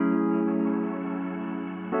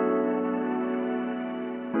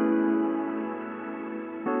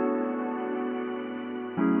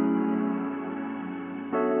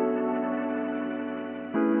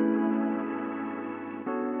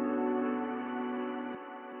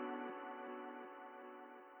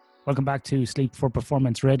Welcome back to Sleep for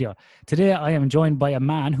Performance Radio. Today I am joined by a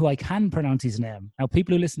man who I can pronounce his name. Now,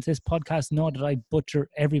 people who listen to this podcast know that I butcher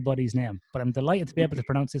everybody's name, but I'm delighted to be able to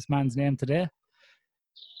pronounce this man's name today.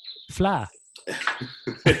 Fla.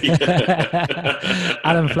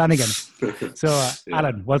 Alan Flanagan. So,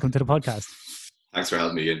 Alan, welcome to the podcast. Thanks for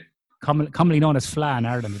having me in. Commonly known as Fla in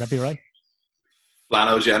Ireland, would that be right?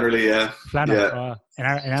 Flano generally, yeah. Flano. Yeah. In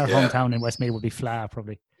our hometown in Westmeath would be Fla,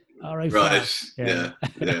 probably. All right. Right. Fla. Yeah.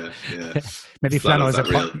 Maybe Flano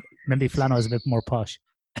is a bit more posh.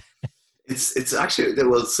 It's actually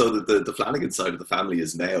the Flanagan side of the family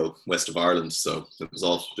is now west of Ireland, so it was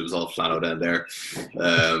all Flano down there.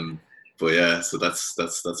 But yeah, so that's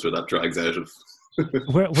where that drags out of.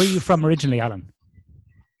 Where are you from originally, Alan?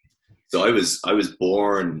 So I was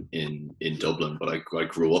born in Dublin, but I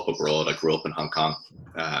grew up abroad. I grew up in Hong Kong.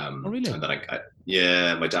 Oh, really? And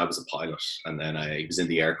then my dad was a pilot, and then I was in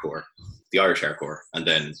the Air Corps, the Irish Air Corps, and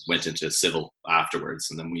then went into civil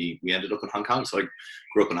afterwards. And then we ended up in Hong Kong. So I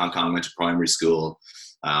grew up in Hong Kong, went to primary school,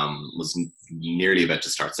 was nearly about to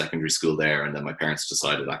start secondary school there, and then my parents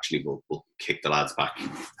decided actually we'll kick the lads back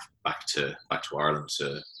to Ireland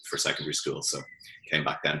for secondary school. So came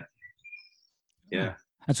back then. Yeah.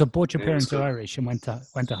 And so both your parents are Irish and went to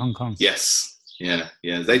Hong Kong. Yes. Yeah.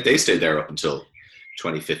 They stayed there up until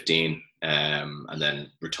 2015, and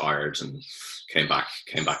then retired and came back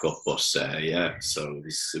up. But yeah, so it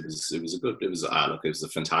was a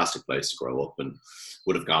fantastic place to grow up, and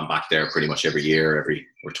would have gone back there pretty much every year,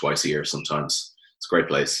 or twice a year sometimes. It's a great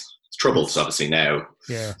place. It's troubled obviously now.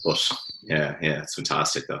 Yeah. But yeah, it's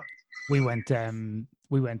fantastic though. We went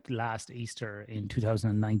last Easter in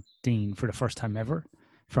 2019 for the first time ever.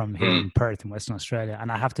 From here in Perth in Western Australia, and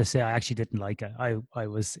I have to say I actually didn't like it. It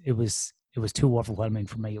was too overwhelming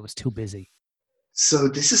for me. It was too busy. So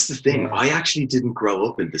this is the thing. I actually didn't grow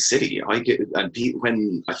up in the city. When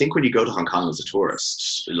you go to Hong Kong as a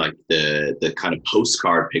tourist, like the kind of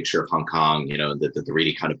postcard picture of Hong Kong, you know, the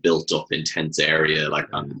really kind of built up intense area, like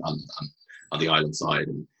on the island side,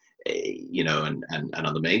 and you know, and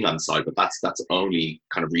on the mainland side. But that's only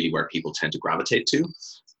kind of really where people tend to gravitate to.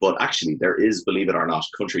 But actually, there is, believe it or not,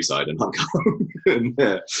 countryside in Hong Kong.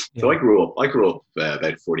 So I grew up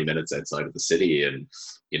about 40 minutes outside of the city, and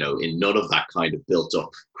you know, in none of that kind of built-up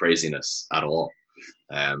craziness at all.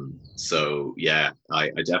 So yeah, I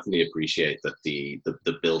definitely appreciate that the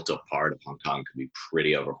built-up part of Hong Kong can be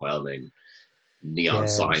pretty overwhelming. Neon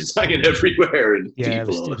signs hanging everywhere, and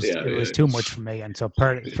people. It was too much for me. And so,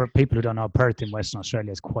 Perth, for people who don't know, Perth in Western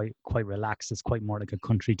Australia is quite relaxed. It's quite more like a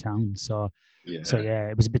country town. So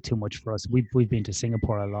it was a bit too much for us. We've been to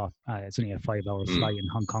Singapore a lot. It's only a 5-hour flight, and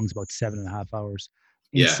Hong Kong's about 7.5 hours.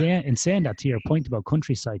 In saying that, to your point about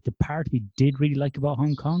countryside, the part we did really like about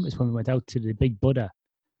Hong Kong is when we went out to the Big Buddha.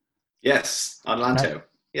 Yes, on Lantau.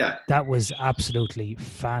 Yeah, that was absolutely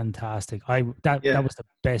fantastic. That was the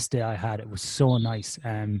best day I had. It was so nice.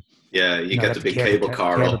 You get the big cable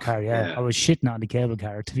car. I was shitting on the cable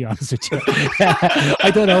car, to be honest with you.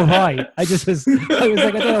 I don't know why. I was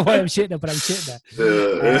like, I don't know why I'm shitting it, but I'm shitting it.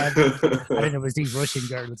 And then there was these Russian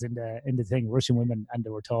girls in the thing, Russian women, and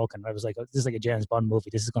they were talking. I was like, this is like a James Bond movie.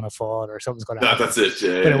 This is going to fall, or something's going to happen. That's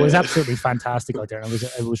it. But it was absolutely fantastic out there, and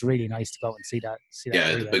it was really nice to go and see that.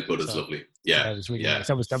 The Big Buddha's lovely. Yeah, it was really nice.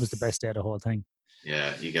 That was the best day of the whole thing.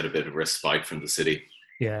 Yeah, you get a bit of respite from the city.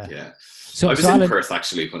 Yeah. So I was in Perth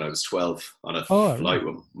actually when I was 12 on a flight.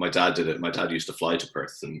 When my dad did it. My dad used to fly to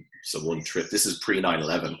Perth, and so one trip. This is pre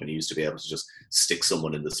 9/11 when he used to be able to just stick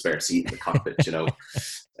someone in the spare seat in the cockpit, you know.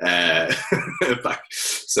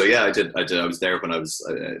 So yeah, I did. I was there when I was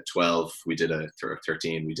 12. We did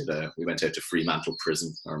 13. We went out to Fremantle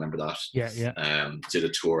Prison. I remember that. Yeah. Did a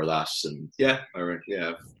tour of that, and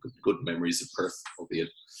good memories of Perth, albeit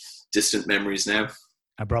distant memories now.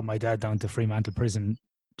 I brought my dad down to Fremantle Prison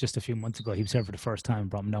just a few months ago. He was there for the first time.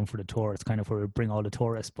 Brought him down for the tour. It's kind of where we bring all the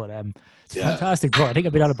tourists, but it's a fantastic tour. I think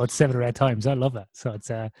I've been on about 7 or 8 times. I love it. So it's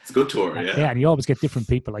a good tour. And you always get different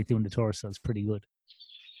people like doing the tour, so it's pretty good.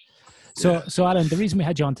 So Alan, the reason we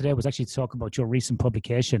had you on today was actually to talk about your recent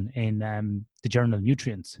publication in the Journal of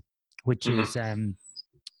Nutrients, which is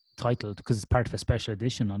titled, because it's part of a special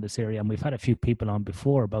edition on this area, and we've had a few people on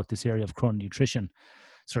before about this area of chronic nutrition,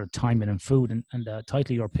 sort of timing and food, and the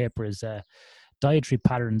title of your paper is Dietary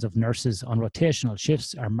Patterns of Nurses on Rotational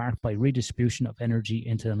Shifts are Marked by Redistribution of Energy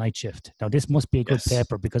into the Night Shift. Now, this must be a good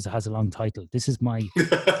paper because it has a long title. This is my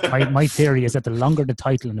theory is that the longer the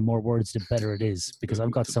title and the more words, the better it is, because I've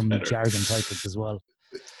got some jargon titles as well.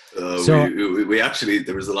 We actually,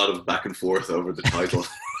 there was a lot of back and forth over the title.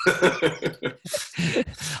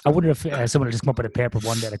 I wonder if someone will just come up with a paper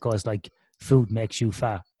one day that goes like, food makes you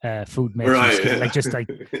fat, food makes you skin, like just like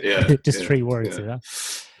just 3 words, you know.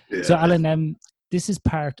 Yeah. So Alan, this is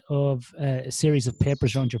part of a series of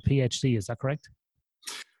papers around your PhD, is that correct?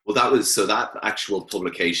 Well, that actual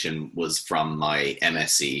publication was from my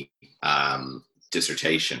MSc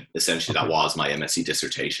dissertation. Essentially, that was my MSc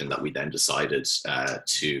dissertation that we then decided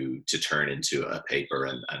to turn into a paper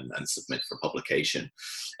and submit for publication.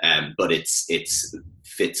 But it's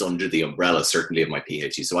fits under the umbrella certainly of my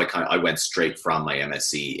PhD. So I went straight from my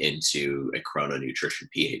MSc into a chrononutrition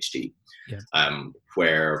PhD,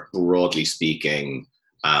 where broadly speaking,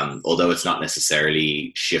 although it's not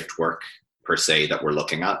necessarily shift work per se that we're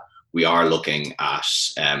looking at, we are looking at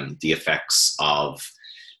the effects of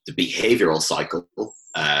the behavioral cycle,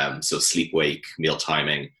 so sleep, wake, meal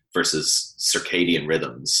timing versus circadian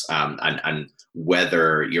rhythms, and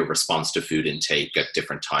whether your response to food intake at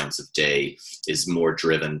different times of day is more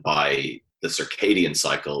driven by the circadian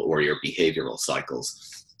cycle or your behavioral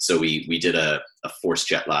cycles. So we did a forced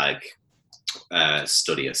jet lag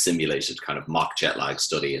study, a simulated kind of mock jet lag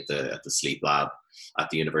study at the sleep lab at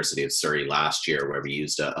the University of Surrey last year, where we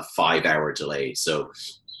used a 5-hour delay. So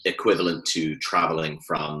equivalent to traveling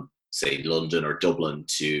from, say, London or Dublin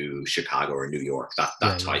to Chicago or New York,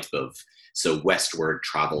 that type of, so westward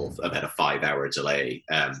travel about a 5-hour delay.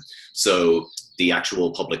 So the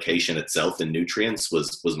actual publication itself in Nutrients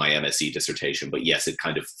was my MSc dissertation, but yes, it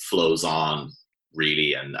kind of flows on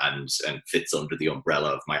really and fits under the umbrella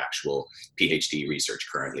of my actual PhD research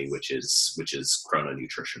currently, which is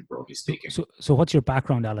chrononutrition, broadly speaking. So what's your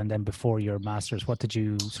background, Alan, then before your master's? What did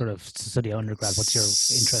you sort of study undergrad? What's your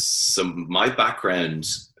interest? So my background,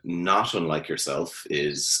 not unlike yourself,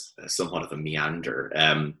 is somewhat of a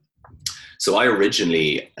meander. So I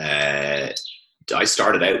originally, I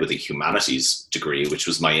started out with a humanities degree, which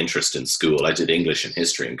was my interest in school. I did English and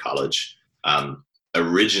history in college.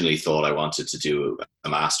 Originally thought I wanted to do a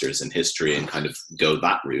master's in history and kind of go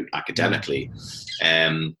that route academically.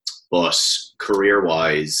 But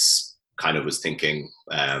career-wise, kind of was thinking,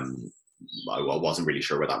 I wasn't really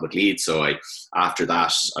sure where that would lead. So after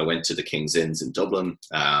that, I went to the King's Inns in Dublin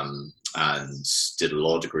and did a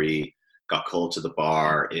law degree, got called to the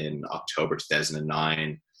bar in October 2009,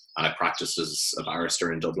 and I practiced as a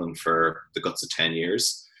barrister in Dublin for the guts of 10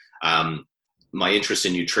 years. My interest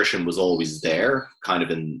in nutrition was always there, kind of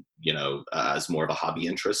in, as more of a hobby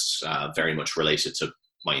interest, very much related to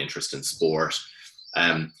my interest in sport.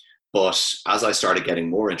 But as I started getting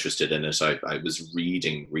more interested in it, I was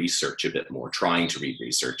reading research a bit more, trying to read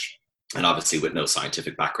research. And obviously with no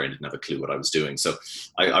scientific background, I didn't have a clue what I was doing. So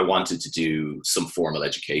I wanted to do some formal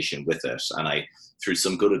education with it. And I, through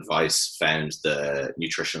some good advice, found the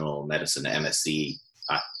nutritional medicine MSc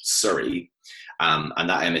at Surrey. And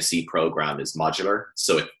that MSc program is modular,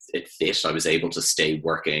 so it fit. I was able to stay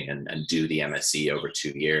working and do the MSc over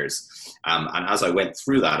 2 years. And as I went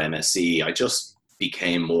through that MSc, I just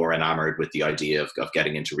became more enamored with the idea of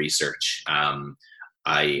getting into research.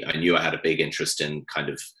 I knew I had a big interest in kind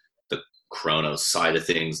of the chronos side of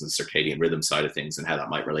things and circadian rhythm side of things and how that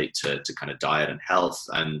might relate to kind of diet and health.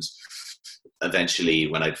 And eventually,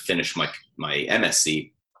 when I'd finished my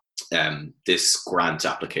MSc, this grant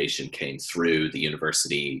application came through. The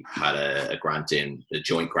university had a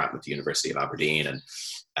joint grant with the University of Aberdeen, and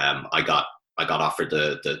I got offered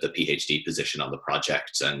the PhD position on the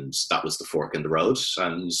project, and that was the fork in the road,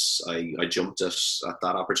 and I jumped at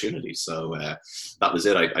that opportunity. So that was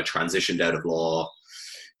it. I transitioned out of law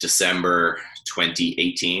December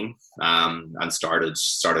 2018 and started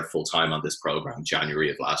full time on this program January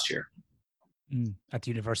of last year. At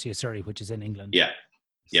the University of Surrey, which is in England. Yeah.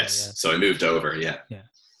 Yes. So I moved over. Yeah.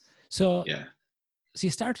 So you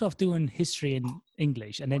started off doing history in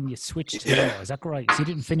English, and then you switched to law. Is that right? So you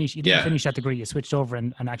didn't finish finish that degree. You switched over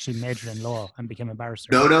and actually majored in law and became a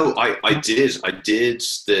barrister. No. I did.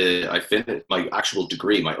 I finished my actual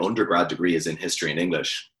degree. My undergrad degree is in history and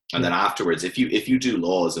English. And then afterwards, if you do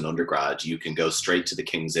law as an undergrad, you can go straight to the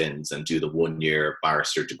King's Inns and do the 1-year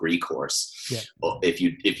barrister degree course. Yeah. But if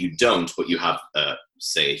you don't, but you have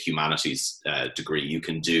say a humanities degree, you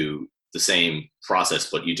can do the same process,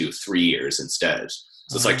 but you do 3 years instead.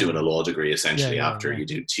 So it's like doing a law degree essentially. After you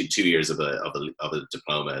do 2 years of a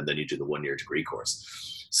diploma, and then you do the 1-year degree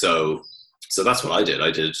course. So that's what I did.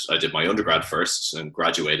 I did my undergrad first and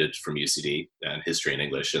graduated from UCD in history and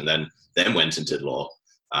English, and then went and did law.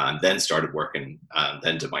 And then started working, and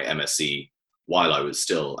then did my MSc while I was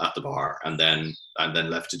still at the bar, and then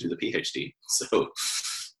left to do the PhD. So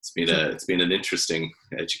it's been an interesting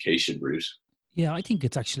education route. Yeah, I think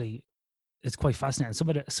it's quite fascinating. Some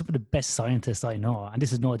of the best scientists I know, and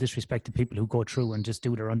this is no disrespect to people who go through and just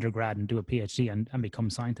do their undergrad and do a PhD and become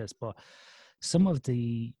scientists, but some of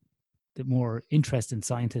the more interesting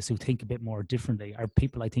scientists who think a bit more differently are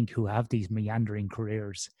people I think who have these meandering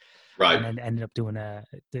careers, right, and then ended up doing a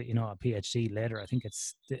PhD later. I think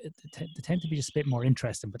they tend to be just a bit more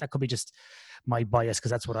interesting, but that could be just my bias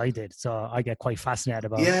because that's what I did. So I get quite fascinated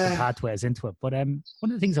about the pathways into it. But one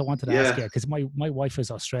of the things I wanted to ask you, because my wife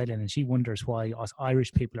is Australian and she wonders why us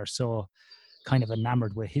Irish people are so kind of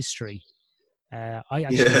enamored with history. I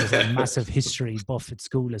actually was a massive history buff at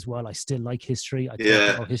school as well. I still like history. I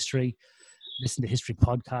talk about history, listen to history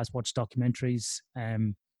podcasts, watch documentaries.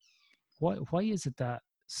 Why is it that?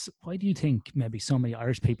 Why do you think maybe so many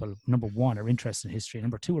Irish people, number one, are interested in history,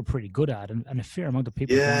 number two, are pretty good at it, and a fair amount of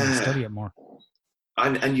people want to study it more?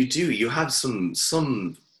 And you have some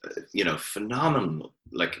phenomenal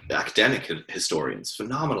academic historians.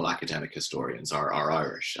 Phenomenal academic historians are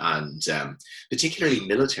Irish, and particularly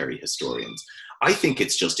military historians. I think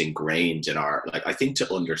it's just ingrained in our, I think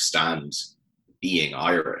to understand being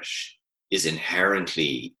Irish is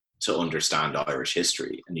inherently to understand Irish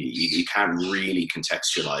history. And you can't really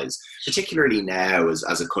contextualize, particularly now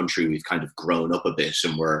as a country, we've kind of grown up a bit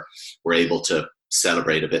and we're able to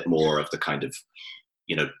celebrate a bit more of the kind of,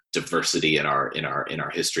 diversity in our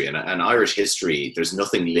history. And Irish history, there's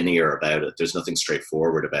nothing linear about it. There's nothing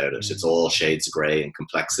straightforward about it. It's all shades of gray and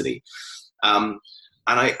complexity. And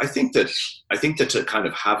I think that to kind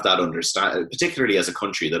of have that understanding, particularly as a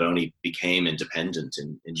country that only became independent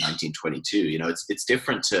in 1922, it's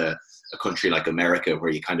different to a country like America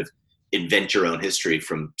where you kind of invent your own history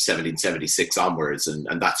from 1776 onwards, and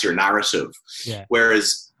that's your narrative. Yeah.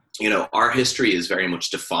 Whereas, our history is very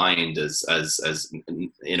much defined as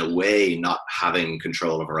in a way not having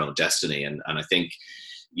control of our own destiny, and I think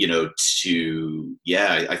I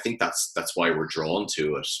think that's why we're drawn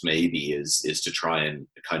to it, maybe is to try and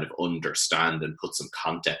kind of understand and put some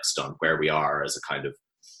context on where we are as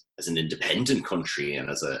an independent country,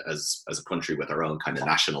 and as a country with our own kind of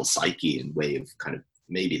national psyche and way of kind of,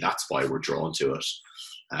 maybe that's why we're drawn to it.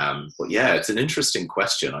 But yeah, it's an interesting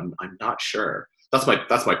question. I'm not sure. That's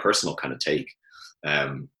my personal kind of take.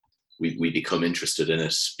 We become interested in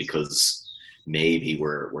it because maybe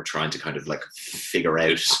we're trying to kind of figure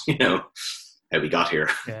out, how we got here.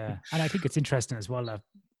 Yeah. And I think it's interesting as well that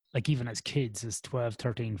even as kids, as 12,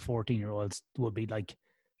 13, 14-year-olds would be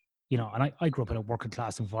and I grew up in a working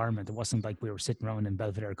class environment. It wasn't like we were sitting around in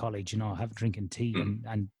Belvedere College, drinking tea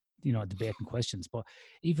and debating questions. But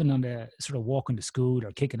even on the sort of walking to school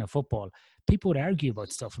or kicking a football, people would argue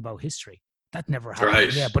about stuff about history. That never happened.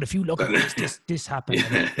 Right. Yeah, but if you look at this happened.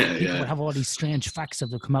 And people would have all these strange facts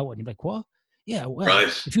that would come out, and you're like, what? Yeah, well,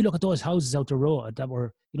 if you look at those houses out the road that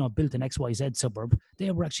were, built in XYZ suburb,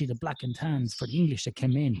 they were actually the black and tans for the English that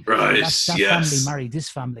came in. Right. That family married this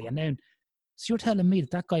family, and then so you're telling me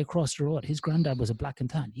that guy across the road, his granddad was a black and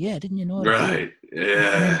tan? Yeah, didn't you know that? Right.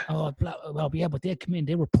 Yeah. Then, yeah, but they come in.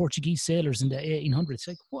 They were Portuguese sailors in the 1800s. It's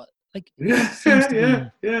like what?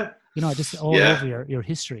 Just all over your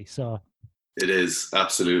history. So. It is,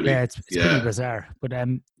 absolutely. Yeah, it's pretty bizarre. But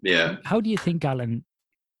how do you think, Alan,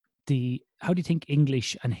 how do you think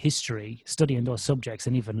English and history, studying those subjects,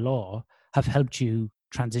 and even law, have helped you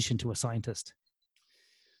transition to a scientist?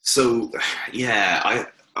 So, I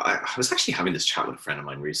was actually having this chat with a friend of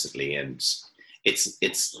mine recently, and it's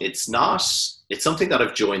something that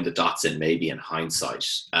I've joined the dots in, maybe in hindsight.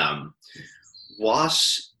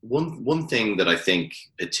 One thing that I think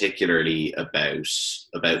particularly about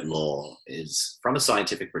law is, from a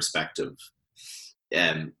scientific perspective,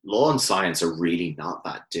 law and science are really not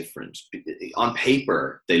that different. On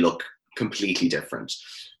paper, they look completely different.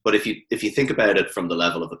 But if you think about it from the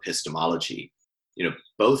level of epistemology,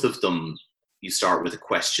 both of them, you start with a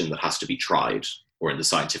question that has to be tried, or in the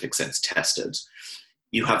scientific sense, tested.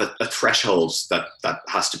 You have a threshold that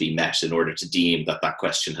has to be met in order to deem that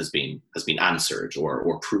question has been answered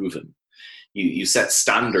or proven. You set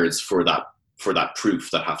standards for that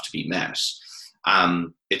proof that have to be met.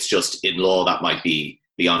 It's just, in law, that might be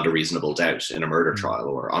beyond a reasonable doubt in a murder trial,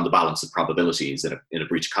 or on the balance of probabilities in a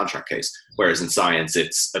breach of contract case. Whereas in science,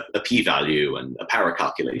 it's a p-value and a power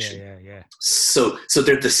calculation. Yeah. So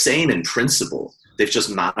they're the same in principle. They've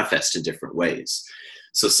just manifested in different ways.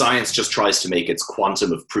 So science just tries to make its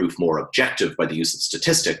quantum of proof more objective by the use of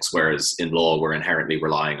statistics, whereas in law, we're inherently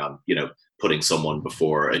relying on, putting someone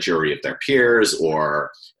before a jury of their peers,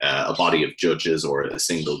 or a body of judges, or a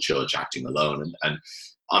single judge acting alone. And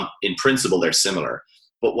in principle, they're similar.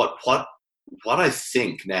 But what I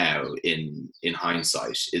think now in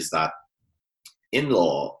hindsight is that in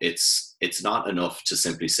law, it's not enough to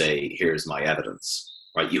simply say, here's my evidence,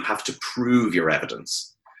 right? You have to prove your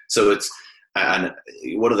evidence. So and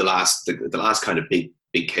one of the last kind of big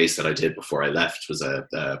big case that I did before I left was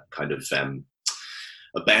a kind of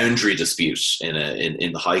a boundary dispute in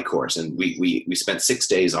the High Court, and we spent 6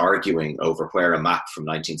 days arguing over where a map from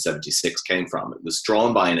 1976 came from. It was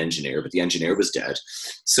drawn by an engineer, but the engineer was dead,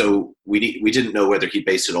 so we didn't know whether he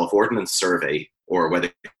based it off Ordnance Survey or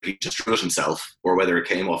whether he just drew it himself or whether it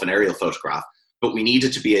came off an aerial photograph. But we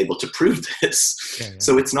needed to be able to prove this. Yeah.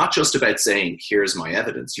 So it's not just about saying, here's my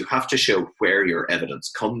evidence. You have to show where your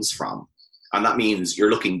evidence comes from. And that means you're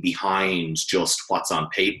looking behind just what's on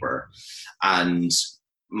paper. And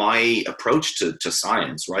my approach to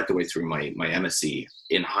science, right the way through my MSc,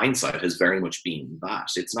 in hindsight, has very much been that.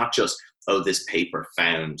 It's not just, oh, this paper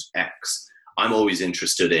found X. I'm always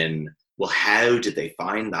interested in, well, how did they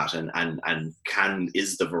find that? And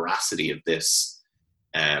is the veracity of this,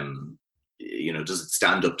 does it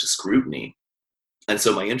stand up to scrutiny? And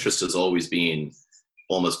so my interest has always been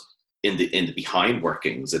almost in the behind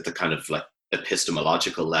workings, at the kind of like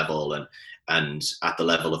epistemological level and at the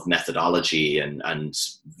level of methodology, and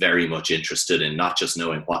very much interested in not just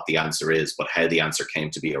knowing what the answer is, but how the answer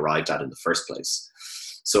came to be arrived at in the first place.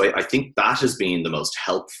 So I think that has been the most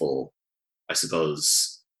helpful, I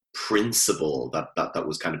suppose, principle that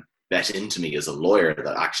was kind of bet into me as a lawyer,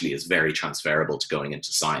 that actually is very transferable to going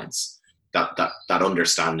into science. That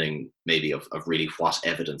understanding maybe of really what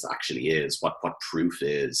evidence actually is, what proof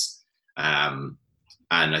is.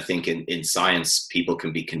 And I think in science, people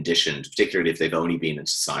can be conditioned, particularly if they've only been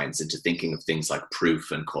into science, into thinking of things like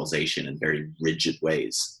proof and causation in very rigid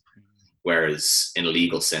ways. Whereas in a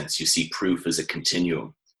legal sense, you see proof as a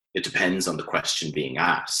continuum. It depends on the question being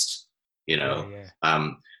asked,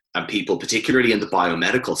 and people, particularly in the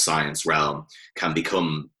biomedical science realm, can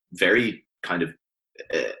become very kind of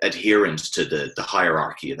adherent to the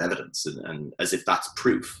hierarchy of evidence, and as if that's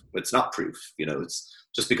proof. It's not proof. It's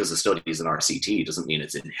just because a study is an RCT doesn't mean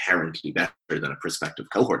it's inherently better than a prospective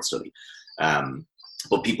cohort study.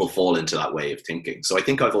 But people fall into that way of thinking. So I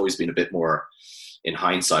think I've always been a bit more, in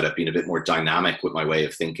hindsight, I've been a bit more dynamic with my way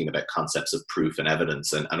of thinking about concepts of proof and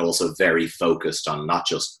evidence, and also very focused on not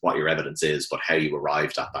just what your evidence is, but how you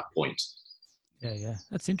arrived at that point. Yeah,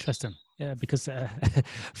 that's interesting. Yeah, because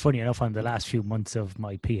funny enough, on the last few months of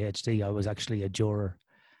my PhD, I was actually a juror,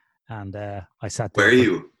 and I sat there. Where are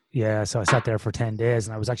you? Yeah, so I sat there for 10 days,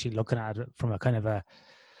 and I was actually looking at it from a kind of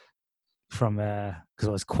because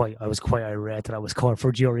I was quite irate that I was called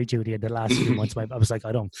for jury duty in the last few months. I was like,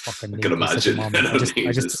 I don't fucking need this at the moment.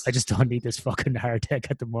 I just don't need this fucking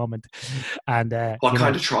heartache at the moment. And what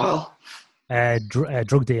kind of trial?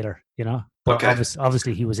 Drug dealer, But okay.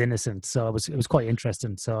 Obviously he was innocent, so it was quite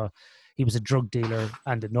interesting. So he was a drug dealer,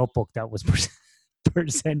 and the notebook that was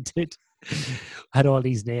presented had all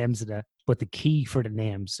these names in it, but the key for the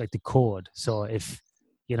names, like the code. So if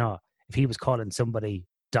he was calling somebody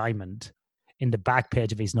Diamond, in the back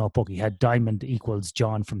page of his notebook he had Diamond equals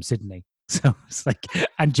John from Sydney. So it's like,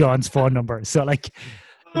 and John's phone number. So like, it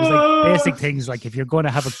was like basic things, like if you're going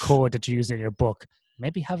to have a code that you're using in your book,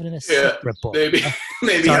 maybe have it in a separate book. Maybe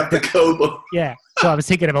so have the code book. Yeah. So I was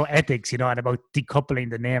thinking about ethics, and about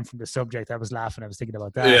decoupling the name from the subject. I was laughing. I was thinking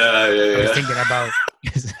about that. Yeah. I was thinking about,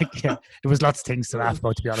 there was lots of things to laugh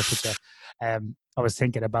about, to be honest with you. I was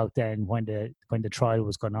thinking about then when the trial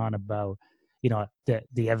was going on about,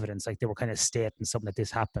 the evidence, like they were kind of stating something that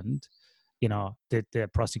this happened. The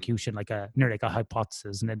prosecution, nearly like a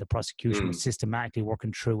hypothesis, and then the prosecution was systematically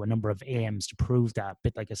working through a number of aims to prove that, a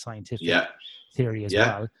bit like a scientific theory as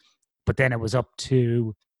well. But then it was up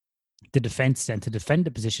to the defense then to defend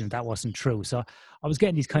the position that wasn't true. So I was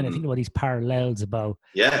getting these kind of thinking about these parallels about,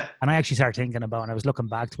 and I actually started thinking about, and I was looking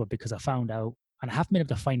back to it because I found out, and I haven't been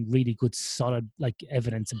able to find really good solid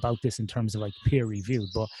evidence about this in terms of peer review,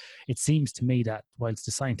 but it seems to me that whilst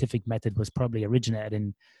the scientific method was probably originated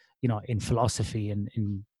in philosophy and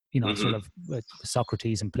in sort of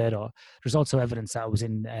Socrates and Plato, there's also evidence that was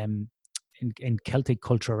in Celtic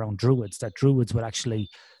culture around Druids, that Druids would actually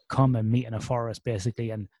come and meet in a forest basically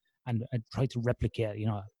and try to replicate,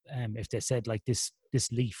 if they said like this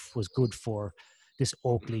leaf was good for, this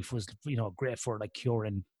oak leaf was, great for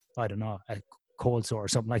curing, I don't know, a cold sore or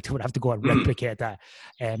something, like they would have to go and replicate that,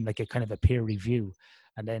 like a kind of a peer review.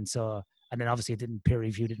 And then obviously peer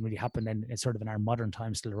review didn't really happen then. It's sort of in our modern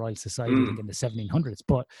times, still the Royal Society, I think in the 1700s.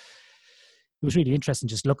 But it was really interesting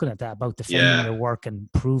just looking at that, about defending your work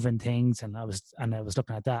and proving things. And I was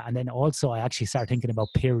looking at that. And then also I actually started thinking about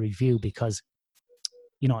peer review because,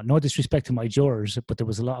 no disrespect to my jurors, but there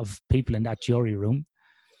was a lot of people in that jury room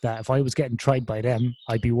that if I was getting tried by them,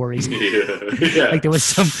 I'd be worried. Like there was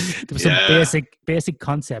some basic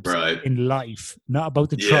concepts in life, not about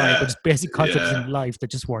the trial, but just basic concepts in life that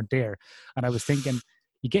just weren't there. And I was thinking,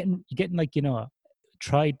 you're getting like,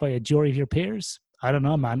 tried by a jury of your peers? I don't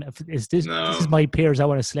know, man. This is my peers. I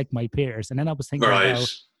want to select my peers. And then I was thinking about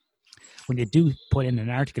when you do put in an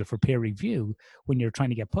article for peer review, when you're trying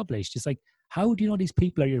to get published, it's like, how do you know these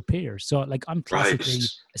people are your peers? So like I'm classically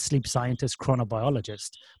a sleep scientist, chronobiologist,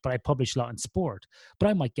 but I publish a lot in sport. But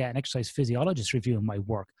I might get an exercise physiologist reviewing my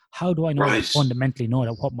work. How do I know fundamentally know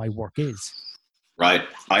that what my work is? Right.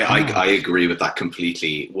 I agree with that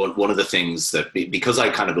completely. One of the things that, because I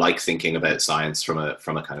kind of like thinking about science from a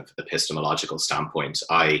kind of epistemological standpoint,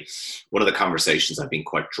 one of the conversations I've been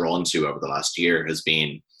quite drawn to over the last year has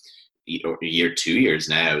been, 2 years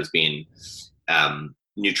now, has been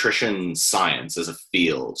nutrition science as a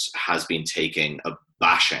field has been taking a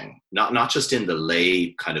bashing, not just in the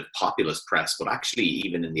lay kind of populist press, but actually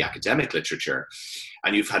even in the academic literature.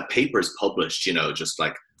 And you've had papers published, just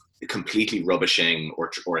like completely rubbishing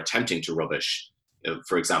or attempting to rubbish,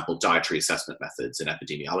 for example, dietary assessment methods in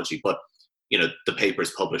epidemiology. But, the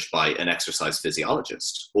papers published by an exercise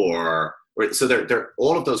physiologist or so they're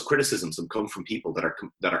all of those criticisms have come from people that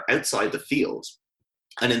are outside the field.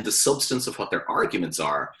 And in the substance of what their arguments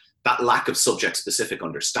are, that lack of subject-specific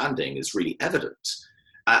understanding is really evident.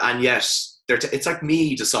 And yet, it's like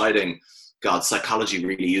me deciding, God, psychology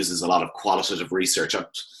really uses a lot of qualitative research.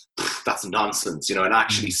 That's nonsense, and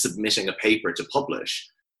actually submitting a paper to publish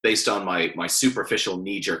based on my superficial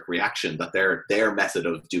knee-jerk reaction that their method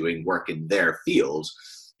of doing work in their field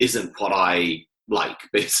isn't what I like,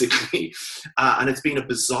 basically. And it's been a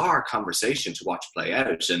bizarre conversation to watch play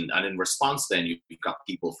out. And in response, then you've got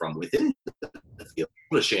people from within the field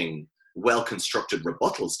publishing well-constructed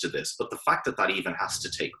rebuttals to this. But the fact that even has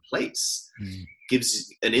to take place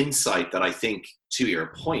gives an insight that I think, to your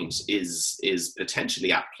point, is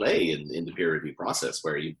potentially at play in the peer review process,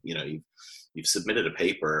 where you've submitted a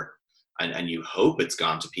paper and you hope it's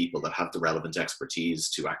gone to people that have the relevant expertise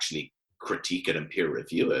to actually critique it and peer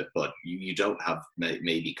review it, but you don't have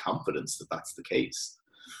maybe confidence that that's the case.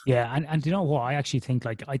 Yeah, and you know what? I actually think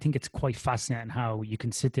I think it's quite fascinating how you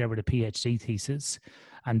can sit there with a PhD thesis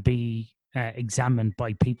and be examined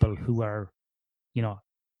by people who are,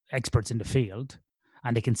 experts in the field,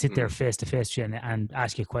 and they can sit there face to face and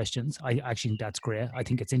ask you questions. I actually think that's great. I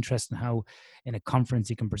think it's interesting how in a conference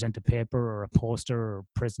you can present a paper or a poster or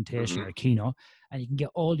a presentation or a keynote, and you can get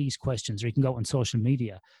all these questions, or you can go on social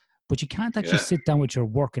media. But you can't actually sit down with your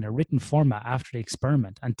work in a written format after the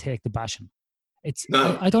experiment and take the bashing.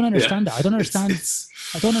 I don't understand that. I don't understand.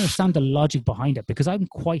 I don't understand the logic behind it, because I'm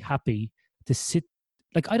quite happy to sit.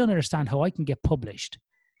 Like, I don't understand how I can get published,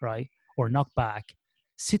 right, or knocked back,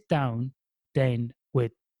 sit down then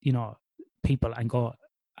with people and go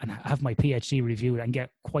and have my PhD reviewed and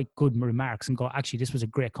get quite good remarks and go, actually, this was a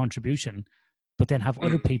great contribution, but then have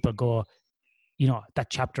other people go, that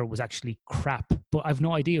chapter was actually crap, but I've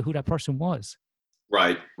no idea who that person was.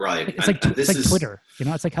 Right. It's like Twitter,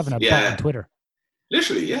 it's like having a bot on Twitter.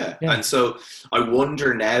 Literally, yeah. And so I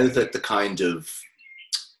wonder now that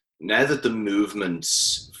the movement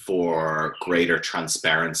for greater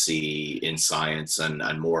transparency in science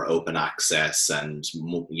and more open access and,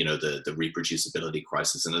 the reproducibility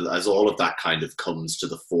crisis, and as all of that kind of comes to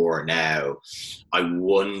the fore now, I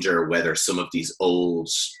wonder whether some of these old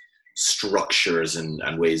structures and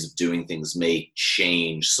ways of doing things may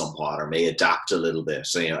change somewhat or may adapt a little bit.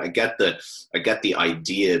 So, I get the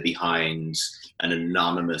idea behind an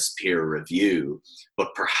anonymous peer review,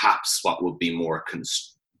 but perhaps what would be more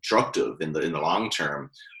constructive in the long term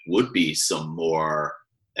would be some more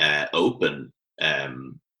open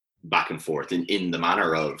back and forth in the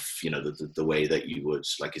manner of the way that you would,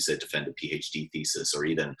 like you said, defend a PhD thesis or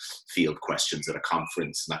even field questions at a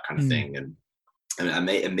conference and that kind of thing. And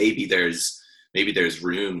maybe there's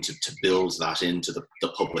room to build that into the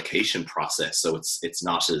publication process, so it's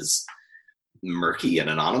not as murky and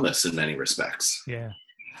anonymous in many respects. Yeah,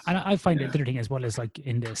 and I find the other thing as well is, like,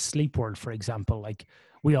 in the sleep world, for example, like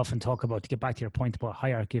we often talk about, to get back to your point about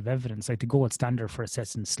hierarchy of evidence, like the gold standard for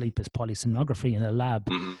assessing sleep is polysomnography in a lab,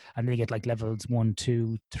 and they get like levels 1,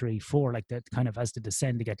 2, 3, 4, like that kind of as they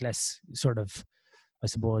descend, they get less sort of, I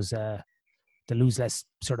suppose, they lose less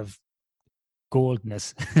sort of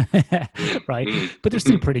goldness, right? But they're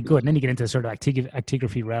still pretty good. And then you get into sort of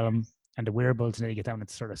actigraphy realm and the wearables, and then you get down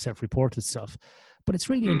into sort of self-reported stuff. But it's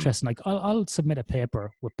really interesting. Like I'll submit a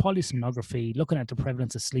paper with polysomnography, looking at the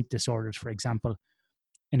prevalence of sleep disorders, for example,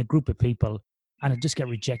 in a group of people, and it just get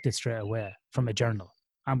rejected straight away from a journal.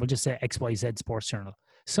 And we'll just say XYZ Sports Journal.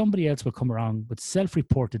 Somebody else will come around with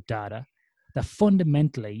self-reported data that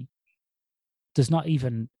fundamentally does not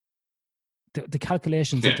even, the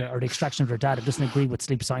calculations or the extraction of their data doesn't agree with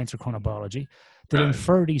sleep science or chronobiology. They'll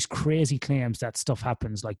infer these crazy claims that stuff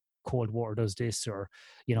happens like cold water does this, or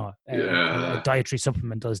Yeah. a dietary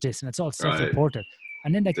supplement does this, and it's all Right. self-reported.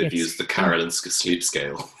 And then They've used the Carolyn sleep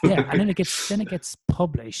scale. Yeah, and then it gets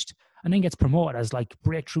published and then gets promoted as like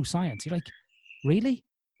breakthrough science. You're like, really?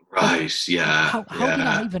 Right. Like, Yeah. How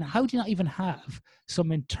do you not even have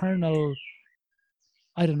some internal,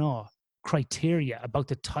 I don't know, criteria about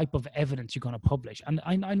the type of evidence you're going to publish? And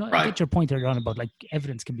I know I get your point earlier on about like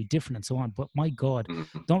evidence can be different and so on, but my God,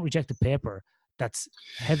 don't reject a paper that's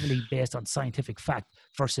heavily based on scientific fact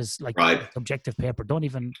versus like a subjective paper. Don't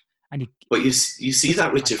even. But you see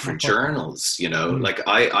that with different journals, like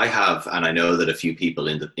I have, and I know that a few people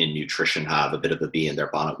in nutrition have a bit of a bee in their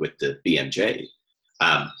bonnet with the BMJ.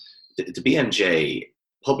 The BMJ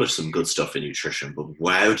publish some good stuff in nutrition, but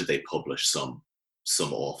wow, do they publish some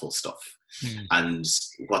awful stuff. And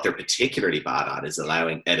what they're particularly bad at is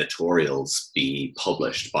allowing editorials be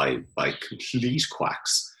published by complete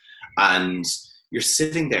quacks. And you're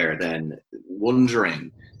sitting there then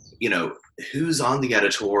wondering, who's on the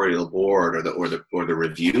editorial board or the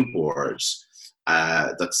review board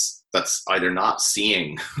that's either not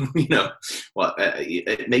seeing,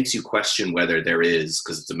 it makes you question whether there is,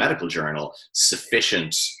 because it's a medical journal,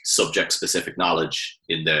 sufficient subject-specific knowledge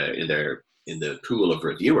in the pool of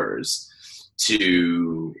reviewers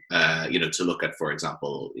to look at, for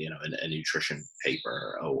example, a nutrition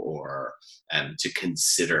paper or to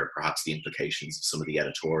consider perhaps the implications of some of the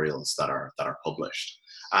editorials that are published.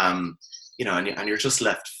 And you're just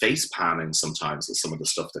left face palming sometimes with some of the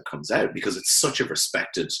stuff that comes out, because it's such a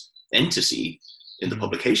respected entity in the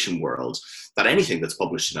publication world that anything that's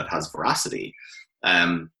published in it has veracity.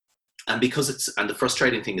 And the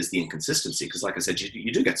frustrating thing is the inconsistency, because like I said,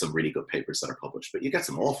 you do get some really good papers that are published, but you get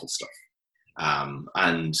some awful stuff.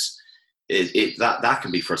 And that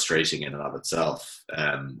can be frustrating in and of itself.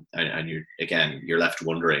 And you're left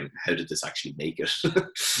wondering, how did this actually make it?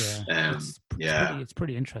 It's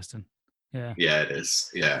pretty interesting. Yeah. Yeah, it is.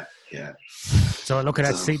 Yeah. So look at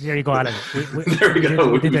that. See, there you go, Alan. There we go.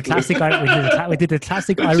 We did the classic. We did the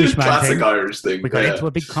classic Irishman thing. Irish thing. We got into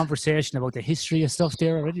a big conversation about the history of stuff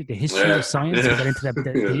there already. The history of science. We got into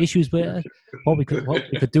the issues with it, what we could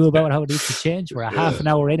do about it, how it needs to change. We're a half an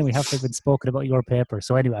hour in, and we haven't even spoken about your paper.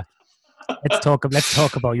 So anyway, let's talk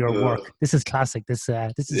about your work. This is classic. This is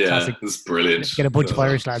classic. This is brilliant. Let's get a bunch of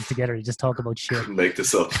Irish lads together and just talk about shit. Make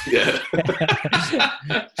this up. Yeah.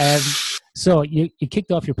 So you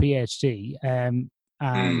kicked off your PhD, and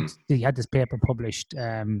you had this paper published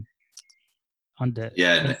on the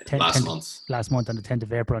last month on the 10th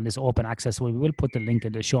of April on this open access. So we will put the link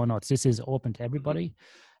in the show notes. This is open to everybody.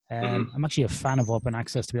 I'm actually a fan of open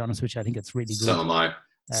access, to be honest with you. I think it's really good. So am I.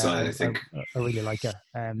 So I really like it.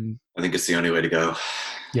 I think it's the only way to go.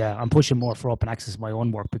 Yeah, I'm pushing more for open access in my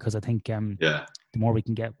own work, because I think the more we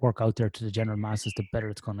can get work out there to the general masses, the better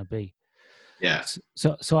it's going to be. Yeah.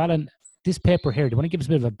 So Alan, this paper here, do you want to give us a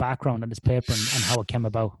bit of a background on this paper and how it came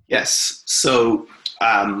about? Yes. So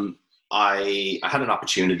I had an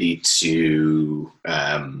opportunity to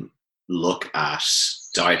look at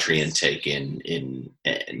dietary intake in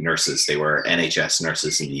nurses. They were NHS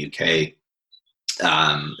nurses in the UK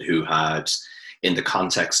who had, in the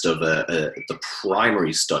context of the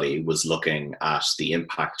primary study, was looking at the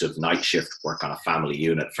impact of night shift work on a family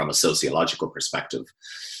unit from a sociological perspective.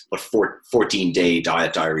 But 14-day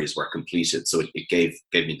diet diaries were completed, so it gave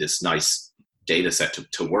me this nice data set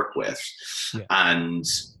to work with. Yeah. And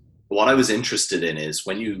what I was interested in is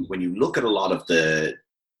when you look at a lot of the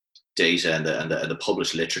data and the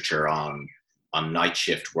published literature on night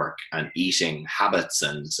shift work and eating habits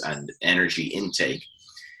and energy intake,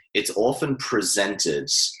 it's often presented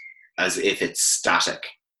as if it's static.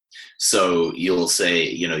 So you'll say,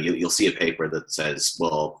 you'll see a paper that says,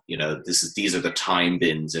 well, these are the time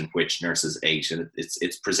bins in which nurses ate, and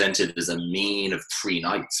it's presented as a mean of 3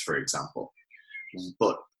 nights, for example.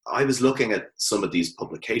 But I was looking at some of these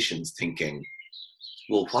publications thinking,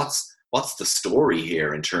 well, what's the story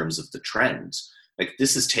here in terms of the trend? Like,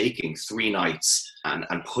 this is taking 3 nights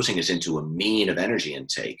and putting it into a mean of energy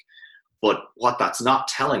intake. But what that's not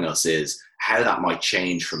telling us is how that might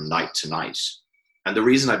change from night to night. And the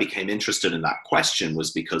reason I became interested in that question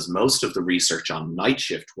was because most of the research on night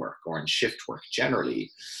shift work, or in shift work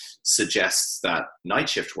generally, suggests that night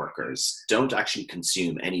shift workers don't actually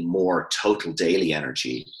consume any more total daily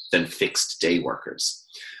energy than fixed day workers.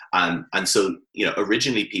 And so,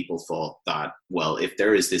 originally people thought that, well, if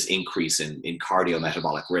there is this increase in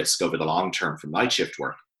cardiometabolic risk over the long term from night shift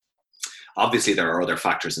work, obviously there are other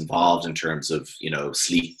factors involved in terms of,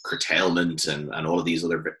 sleep curtailment and all of these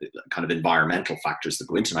other kind of environmental factors that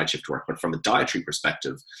go into night shift work. But from a dietary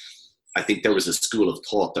perspective, I think there was a school of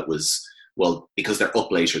thought that was, well, because they're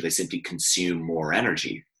up later, they simply consume more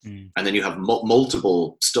energy. And then you have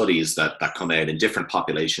multiple studies that come out in different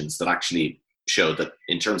populations that actually show that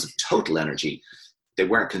in terms of total energy, they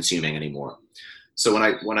weren't consuming anymore. So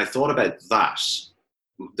when I thought about that,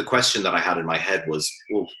 the question that I had in my head was,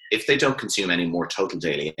 well, if they don't consume any more total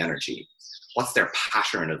daily energy, what's their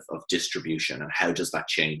pattern of distribution, and how does that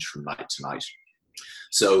change from night to night?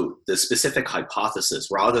 So the specific hypothesis,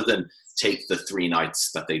 rather than take the 3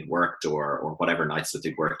 nights that they'd worked or whatever nights that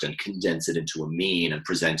they'd worked and condense it into a mean and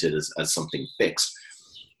present it as something fixed,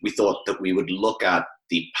 we thought that we would look at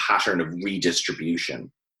the pattern of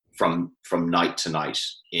redistribution from night to night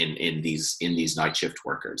in these night shift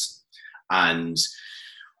workers. And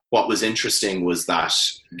what was interesting was that,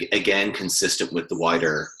 again, consistent with the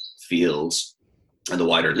wider field and the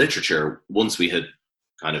wider literature, once we had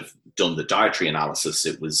kind of done the dietary analysis,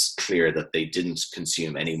 it was clear that they didn't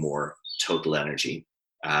consume any more total energy.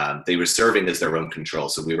 They were serving as their own control.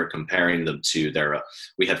 So we were comparing them to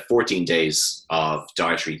we had 14 days of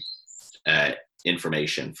dietary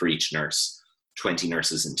information for each nurse, 20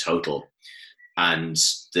 nurses in total. And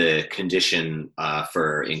the condition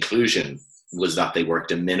for inclusion was that they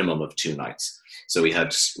worked a minimum of 2 nights. So we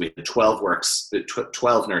had 12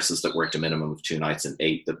 nurses that worked a minimum of 2 nights and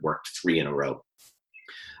 8 that worked 3 in a row.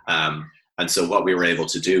 And so what we were able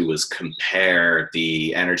to do was compare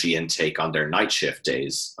the energy intake on their night shift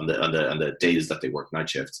days, on the days that they work night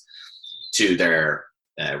shifts, to their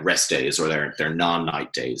rest days or their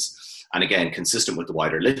non-night days. And again, consistent with the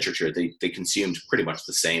wider literature, they consumed pretty much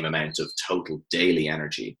the same amount of total daily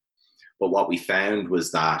energy. But what we found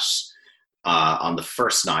was that on the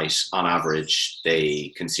first night, on average,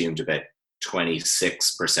 they consumed about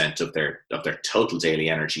 26% of their total daily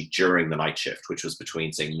energy during the night shift, which was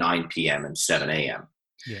between, say, 9 p.m. and 7 a.m.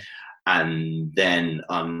 Yeah. And then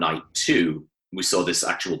on night 2, we saw this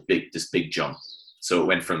big jump. So it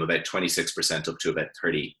went from about 26% up to about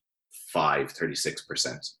 36%.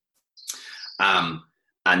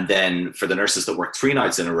 And then for the nurses that worked 3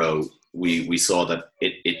 nights in a row, we saw that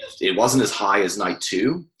it wasn't as high as night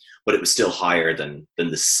 2, but it was still higher than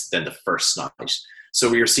the first night. So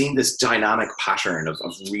we are seeing this dynamic pattern of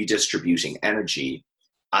redistributing energy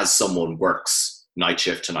as someone works night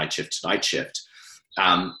shift to night shift to night shift.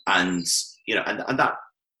 And that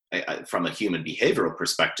from a human behavioral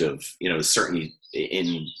perspective, is certainly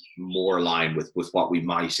in more line with what we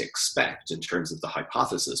might expect in terms of the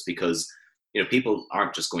hypothesis, because, people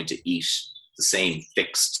aren't just going to eat the same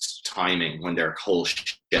fixed timing when their whole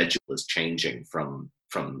schedule is changing from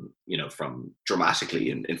dramatically.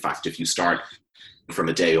 In fact, if you start from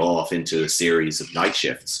a day off into a series of night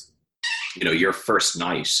shifts, your first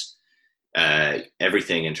night,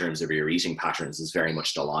 everything in terms of your eating patterns is very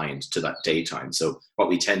much aligned to that daytime. So what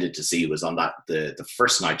we tended to see was on that the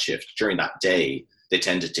first night shift, during that day, they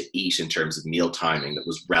tended to eat in terms of meal timing that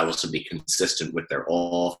was relatively consistent with their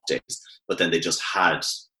off days, but then they just had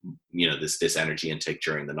this energy intake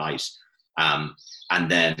during the night. And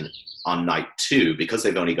then on night 2, because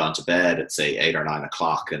they've only gone to bed at, say, 8 or 9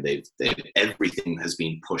 o'clock, and they've everything has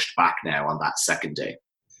been pushed back now on that second day.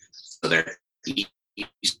 So they're eating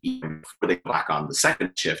before they go back on the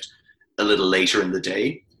second shift a little later in the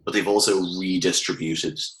day, but they've also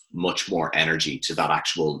redistributed much more energy to that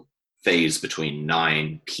actual phase between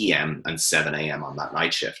 9 p.m. and 7 a.m. on that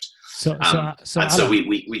night shift. So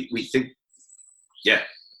we think, yeah.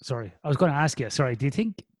 Sorry, I was going to ask you. Sorry, do you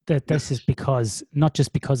think that this is not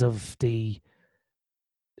just because of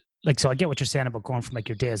so I get what you're saying about going from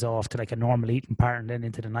your days off to a normal eating pattern, then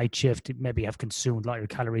into the night shift, maybe have consumed a lot of your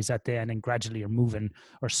calories that day, and then gradually you're moving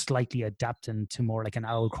or slightly adapting to more like an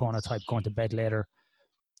owl chronotype, going to bed later,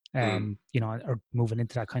 or moving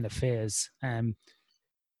into that kind of phase.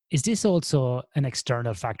 Is this also an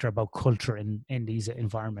external factor about culture in these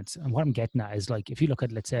environments? And what I'm getting at is, if you look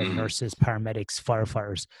at, let's say, nurses, paramedics,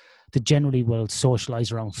 firefighters, they generally will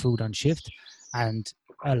socialize around food on shift. And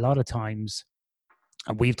a lot of times,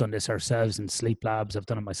 and we've done this ourselves in sleep labs, I've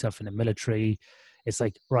done it myself in the military, it's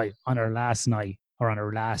right, on our last night or on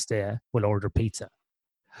our last day, we'll order pizza.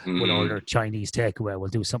 We'll order Chinese takeaway. We'll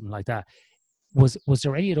do something like that. Was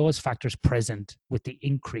there any of those factors present with the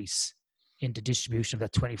increase in the distribution of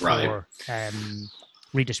that 24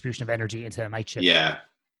 redistribution of energy into the night shift? Yeah,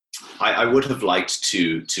 I would have liked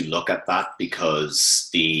to look at that, because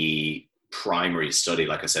the primary study,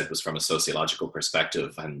 like I said, was from a sociological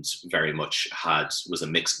perspective and very much was a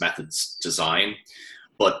mixed methods design.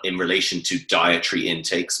 But in relation to dietary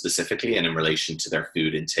intake specifically, and in relation to their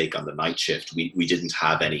food intake on the night shift, we didn't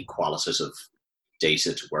have any qualitative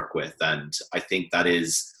data to work with. And I think that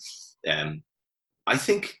is,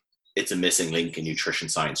 it's a missing link in nutrition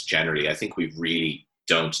science generally. I think we really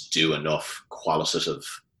don't do enough qualitative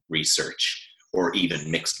research or even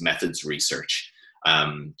mixed methods research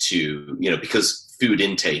to, because food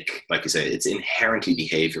intake, like you say, it's inherently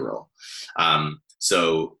behavioral.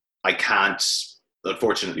 So I can't,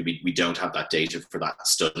 unfortunately, we don't have that data for that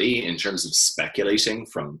study. In terms of speculating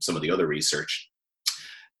from some of the other research,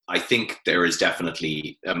 I think there is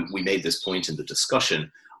definitely, we made this point in the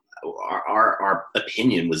discussion, our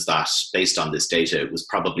opinion was that based on this data, it was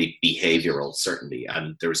probably behavioral, certainly.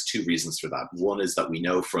 And there's two reasons for that. One is that we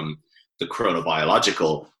know from the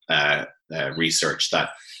chronobiological research that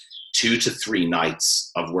 2 to 3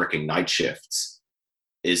 nights of working night shifts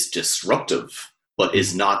is disruptive, but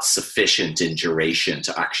is not sufficient in duration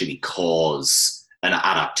to actually cause an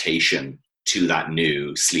adaptation to that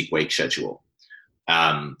new sleep-wake schedule.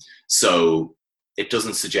 So it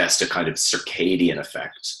doesn't suggest a kind of circadian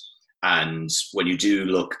effect. And when you do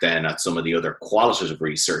look then at some of the other qualitative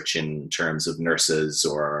research in terms of nurses,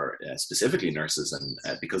 or specifically nurses,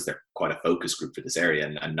 and because they're quite a focus group for this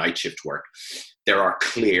area, and night shift work, there are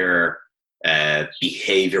clear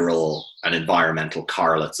behavioral and environmental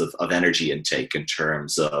correlates of energy intake in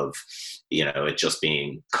terms of, it just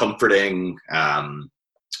being comforting,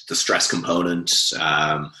 the stress component,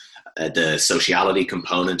 the sociality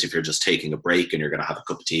component, if you're just taking a break and you're going to have a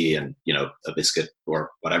cup of tea and a biscuit or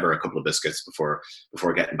whatever, a couple of biscuits before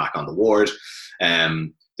getting back on the ward.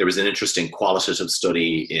 There was an interesting qualitative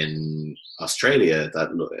study in Australia that,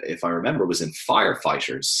 if I remember, was in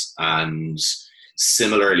firefighters, and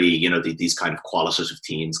similarly, these kind of qualitative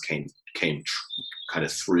themes came kind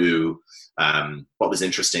of through. What was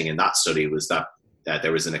interesting in that study was that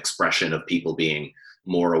there was an expression of people being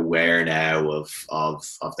more aware now of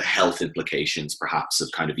the health implications, perhaps,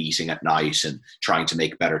 of kind of eating at night and trying to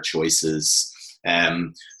make better choices.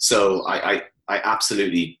 So I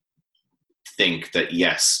absolutely think that,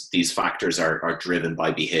 yes, these factors are driven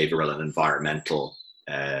by behavioral and environmental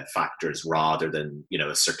factors rather than,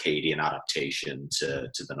 a circadian adaptation to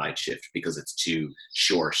the night shift, because it's too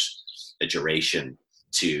short a duration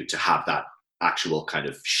to have that actual kind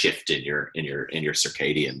of shift in your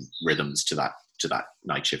circadian rhythms to that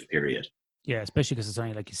night shift period. Yeah, especially because it's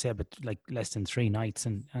only, like you said, but like less than 3 nights,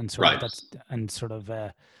 and sort right. of that's, and sort of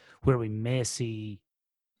where we may see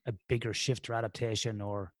a bigger shift or adaptation,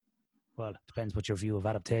 or, well, it depends what your view of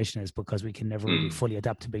adaptation is, because we can never really fully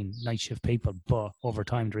adapt to being night shift people. But over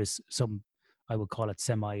time, there is some, I would call it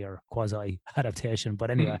semi or quasi adaptation. But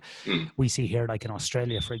anyway, we see here, like in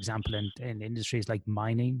Australia, for example, in industries like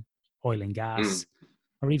mining, oil and gas,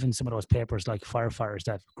 or even some of those papers like firefighters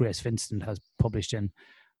that Grace Vincent has published in,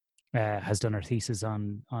 has done her thesis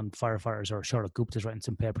on firefighters, or Charlotte Gupta's writing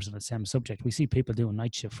some papers on the same subject. We see people doing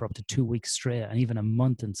night shift for up to 2 weeks straight, and even a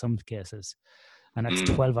month in some cases. And that's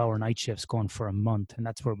 12-hour night shifts going for a month. And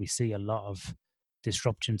that's where we see a lot of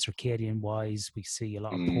disruption circadian-wise. We see a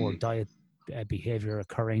lot of poor diet behavior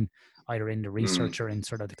occurring, either in the research or in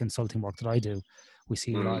sort of the consulting work that I do. We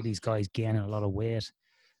see a lot of these guys gaining a lot of weight.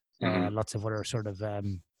 Lots of other sort of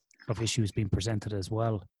issues being presented as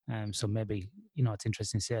well. So maybe, it's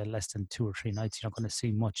interesting to say less than 2 or 3 nights, you're not going to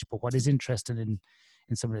see much. But what is interesting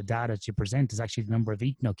in some of the data that you present is actually the number of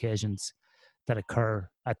eating occasions that occur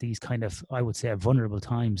at these kind of, I would say, vulnerable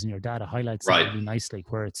times. And your data highlights that really nicely,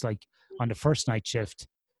 where it's like on the first night shift,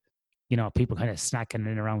 people kind of snacking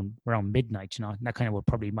in around midnight, and that kind of would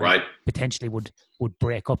probably potentially would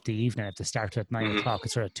break up the evening if they start at 9 o'clock.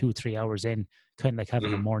 It's sort of 2-3 hours in, kind of like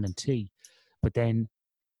having a morning tea. But then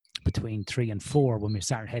between 3 and 4, when we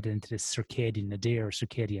start heading into this circadian nadir or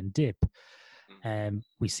circadian dip,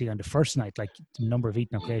 we see on the first night, like, the number of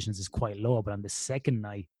eating occasions is quite low, but on the second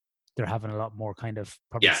night, they're having a lot more kind of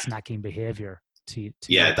probably snacking behavior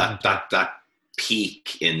that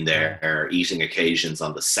peak in their eating occasions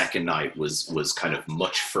on the second night was kind of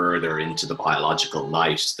much further into the biological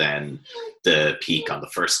night than the peak on the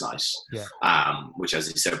first night, which, as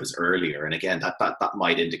you said, was earlier. And again, that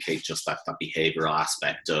might indicate just that behavioral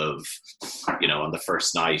aspect of, on the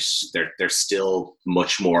first night, they're still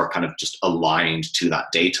much more kind of just aligned to that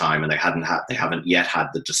daytime, and they haven't yet had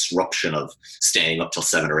the disruption of staying up till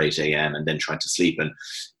 7 or 8 a.m. and then trying to sleep. And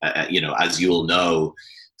as you'll know,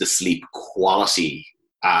 the sleep quality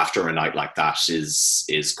after a night like that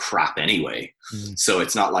is crap anyway. So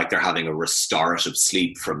it's not like they're having a restorative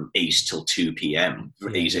sleep from 8 till 2 p.m.,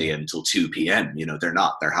 8 a.m. till 2 p.m. They're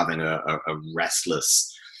not. They're having a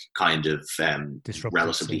restless kind of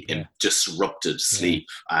relatively disrupted sleep.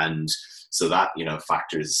 And so that,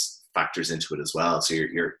 factors into it as well. So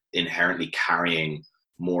you're inherently carrying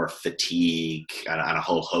more fatigue and a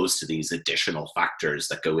whole host of these additional factors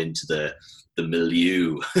that go into the the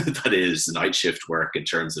milieu that is night shift work in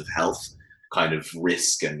terms of health kind of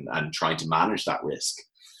risk and trying to manage that risk.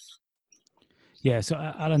 Yeah. So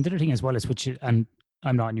Alan, the other thing as well is, and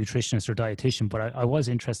I'm not a nutritionist or dietitian, but I was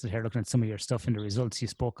interested here looking at some of your stuff in the results. You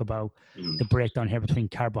spoke about the breakdown here between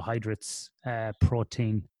carbohydrates,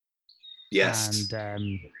 protein, yes,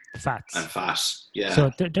 and fats. And fat, yeah.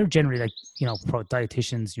 So they're generally like,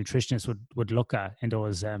 dietitians, nutritionists would look at in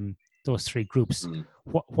those three groups.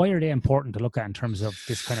 Why are they important to look at in terms of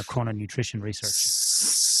this kind of chrononutrition research?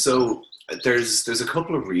 So there's a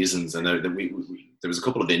couple of reasons, and there was a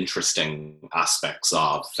couple of interesting aspects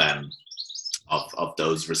of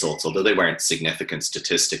those results, although they weren't significant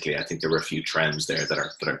statistically. I think there were a few trends there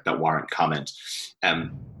that warrant comment.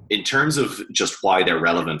 In terms of just why they're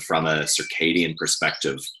relevant from a circadian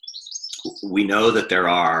perspective, we know that there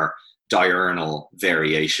are diurnal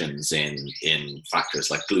variations in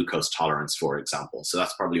factors like glucose tolerance, for example. So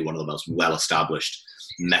that's probably one of the most well-established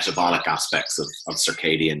metabolic aspects of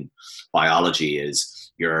circadian biology,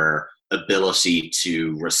 is your ability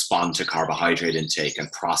to respond to carbohydrate intake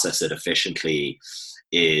and process it efficiently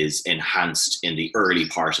is enhanced in the early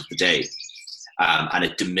part of the day. And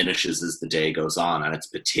it diminishes as the day goes on, and it's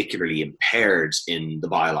particularly impaired in the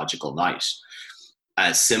biological night.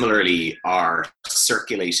 Similarly, our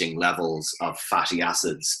circulating levels of fatty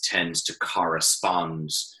acids tend to correspond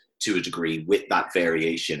to a degree with that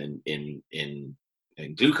variation in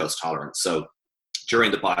glucose tolerance. So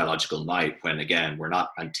during the biological night, when again we're not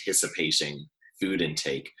anticipating food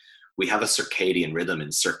intake, we have a circadian rhythm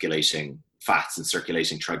in circulating fats and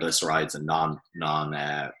circulating triglycerides and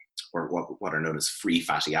or what are known as free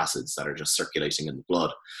fatty acids that are just circulating in the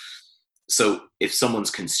blood. So if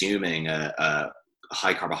someone's consuming a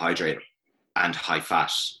high carbohydrate and high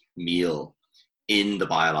fat meal in the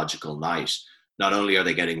biological night, not only are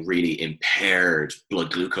they getting really impaired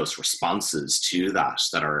blood glucose responses to that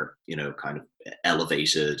are, kind of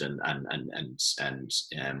elevated and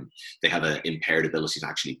they have an impaired ability to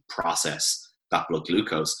actually process that blood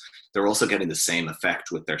glucose, they're also getting the same effect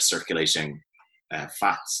with their circulating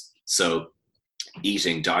fats. So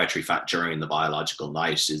eating dietary fat during the biological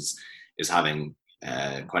night is having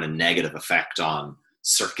quite a negative effect on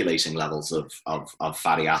circulating levels of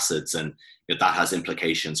fatty acids, and that has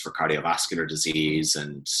implications for cardiovascular disease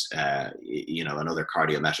and and other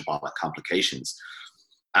cardiometabolic complications.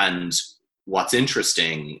 And what's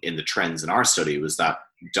interesting in the trends in our study was that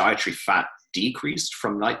dietary fat decreased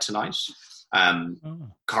from night to night.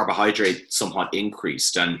 Carbohydrate somewhat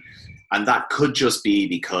increased, and that could just be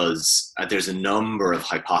because there's a number of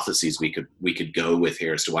hypotheses we could go with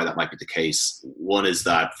here as to why that might be the case. One is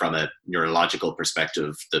that from a neurological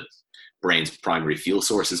perspective, the brain's primary fuel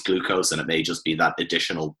source is glucose, and it may just be that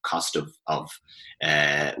additional cost of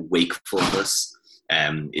wakefulness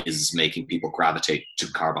is making people gravitate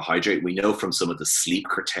to carbohydrate. We know from some of the sleep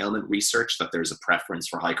curtailment research that there's a preference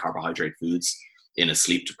for high carbohydrate foods in a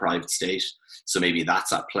sleep deprived state. So maybe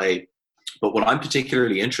that's at play. But what I'm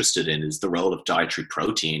particularly interested in is the role of dietary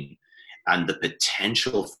protein and the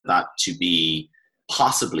potential for that to be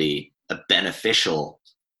possibly a beneficial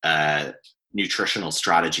nutritional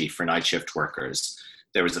strategy for night shift workers.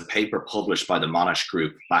 There was a paper published by the Monash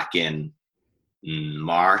Group back in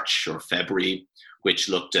March or February, which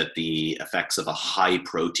looked at the effects of a high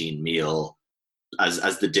protein meal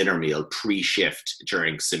as the dinner meal pre-shift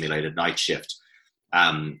during simulated night shift,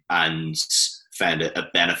 and found a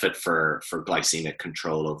benefit for glycemic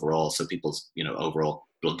control overall. So people's overall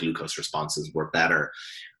blood glucose responses were better.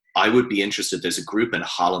 I would be interested. There's a group in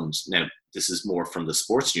Holland. Now, this is more from the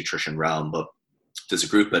sports nutrition realm, but there's a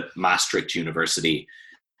group at Maastricht University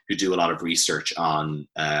who do a lot of research on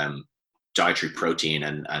dietary protein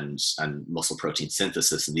and muscle protein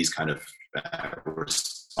synthesis and these kind of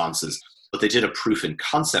responses. But they did a proof in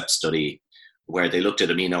concept study where they looked at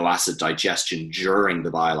amino acid digestion during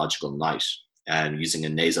the biological night and using a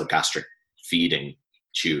nasogastric feeding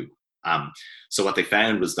tube. So what they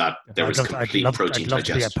found was that there was complete protein digestion. I'd love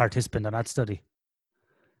to be a participant in that study.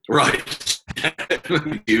 Right.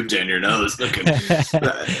 Tube down your nose. Looking,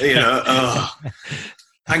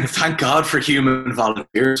 thank God for human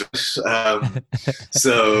volunteers.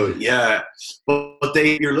 So yeah, but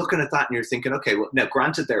you're looking at that and you're thinking, okay, well, now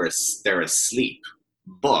granted they're asleep,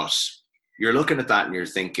 but you're looking at that and you're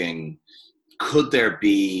thinking, could there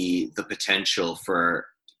be the potential for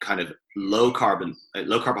kind of low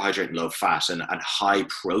carbohydrate and low fat and high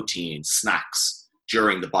protein snacks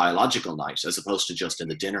during the biological night as opposed to just in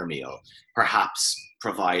the dinner meal, perhaps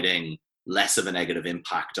providing less of a negative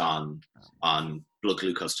impact on blood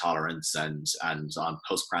glucose tolerance and on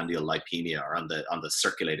postprandial lipemia, or on the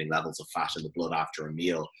circulating levels of fat in the blood after a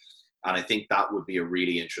meal? And I think that would be a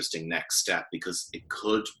really interesting next step, because it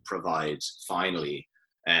could provide finally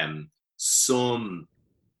some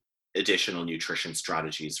additional nutrition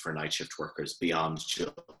strategies for night shift workers beyond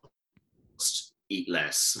just eat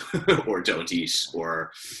less or don't eat,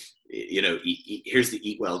 or here's the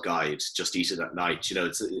eat well guide, just eat it at night.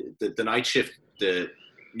 It's the night shift, the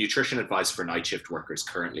nutrition advice for night shift workers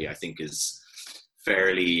currently, I think, is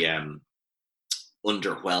fairly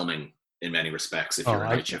underwhelming in many respects if you're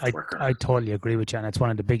a night shift worker. I totally agree with you, and it's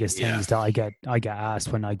one of the biggest things that I get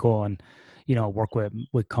asked when I go and work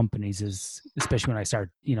with companies, is especially when I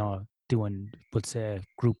start doing, let's say,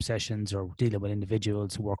 group sessions or dealing with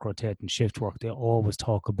individuals who work rotating shift work. They always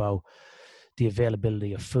talk about the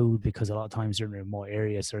availability of food, because a lot of times they're in remote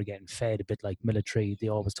areas, so they're getting fed a bit like military. They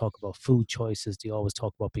always talk about food choices. They always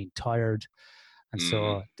talk about being tired. And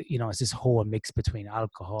so, it's this whole mix between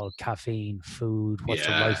alcohol, caffeine, food, what's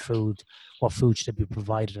the right food, what food should be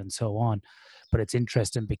provided, and so on. But it's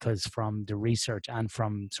interesting because from the research and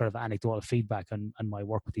from sort of anecdotal feedback and my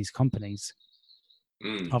work with these companies,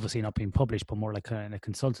 obviously not being published, but more like in a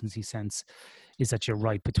consultancy sense, is that you're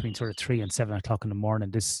right, between sort of 3 and 7 o'clock in the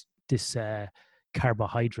morning, this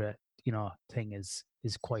carbohydrate, thing is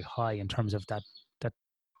quite high in terms of that,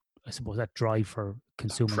 I suppose, that drive for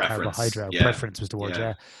consuming carbohydrate. Preference was the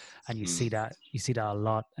word, and you see that a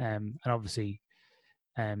lot, and obviously,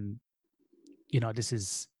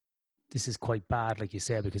 this is quite bad, like you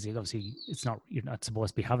say, because obviously you're not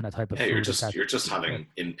supposed to be having that type of food. You're just having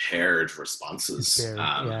impaired responses.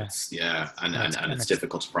 It's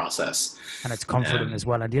difficult to process, and it's comforting as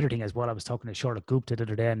well. And the other thing as well, I was talking to Charlotte Gupta the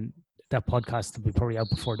other day, and that podcast will be probably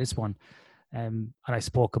out before this one. And I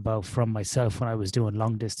spoke about from myself when I was doing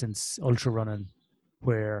long distance ultra running,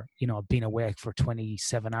 where, being awake for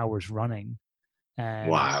 27 hours running.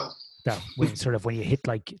 Wow. That when you hit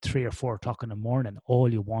like 3 or 4 o'clock in the morning,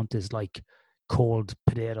 all you want is like cold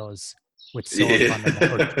potatoes with salt on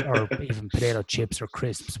them, or even potato chips or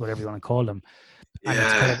crisps, whatever you want to call them. And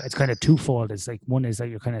it's kind of twofold. It's like, one is that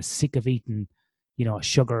you're kind of sick of eating,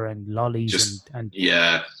 sugar and lollies and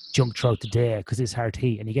junk throughout the day because it's hard to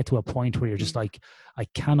eat, and you get to a point where you're just like, I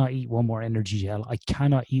cannot eat one more energy gel, I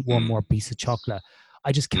cannot eat one more piece of chocolate,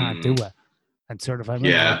 I just can't do it. And sort of, I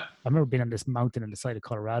remember being on this mountain in the side of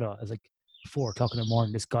Colorado. It was like 4 o'clock in the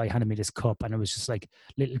morning. This guy handed me this cup, and it was just like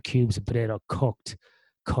little cubes of potato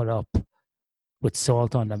cut up with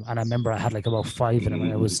salt on them. And I remember I had like about 5 of them,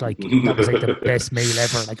 and it was like, that was like the best meal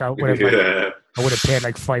ever. Like I would have paid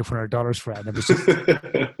like $500 for it. And it was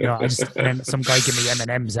just, and then some guy gave me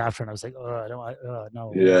M&Ms after, and I was like,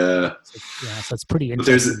 no. Yeah. So it's pretty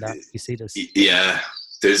interesting that you see this. Yeah.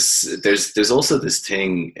 There's also this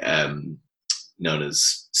thing known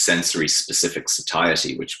as sensory specific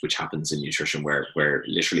satiety, which happens in nutrition, where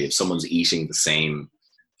literally if someone's eating the same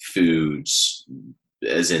food,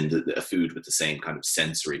 as in a food with the same kind of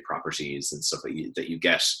sensory properties and stuff that you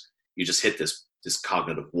get, you just hit this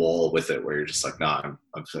cognitive wall with it, where you're just like, I'm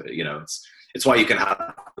it's why you can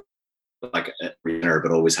have like a dinner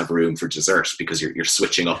but always have room for dessert, because you're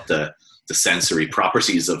switching up the sensory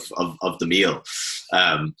properties of the meal.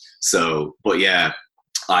 But yeah,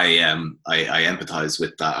 I empathize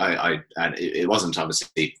with that. And it wasn't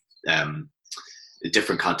obviously a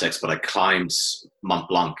different context, but I climbed Mont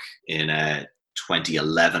Blanc in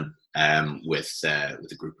 2011 with a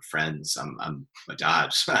group of friends and my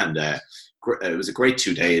dad, and it was a great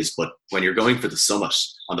 2 days. But when you're going for the summit,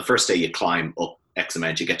 on the first day you climb up X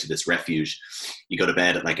amount, you get to this refuge, you go to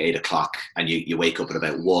bed at like 8 o'clock, and you wake up at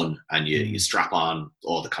about 1, and you strap on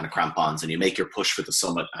all the kind of crampons, and you make your push for the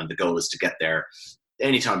summit, and the goal is to get there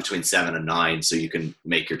anytime between 7 and 9 so you can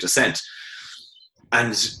make your descent.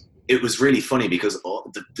 And it was really funny because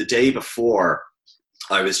the day before,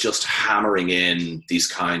 I was just hammering in these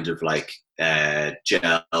kind of like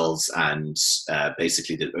gels and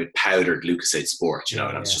basically the powdered Lucozade Sport, and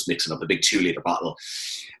I was just mixing up a big 2-liter bottle.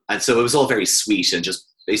 And so it was all very sweet and just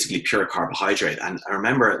basically pure carbohydrate. And I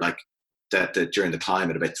remember like that during the climb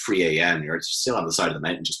at about 3 a.m., you're still on the side of the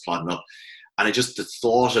mountain just plodding up. And the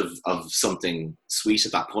thought of something sweet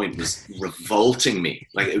at that point was revolting me.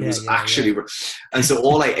 Like it was actually, and so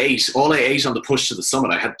all I ate on the push to the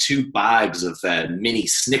summit, I had 2 bags of mini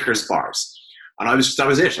Snickers bars. And that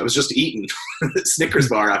was it. I was just eating Snickers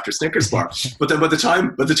bar after Snickers bar. But then by the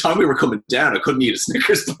time we were coming down, I couldn't eat a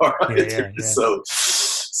Snickers bar either. So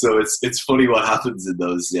it's funny what happens in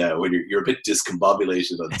those, when you're a bit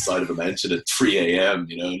discombobulated on the side of a mountain at 3 a.m., and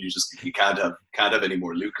you can't have any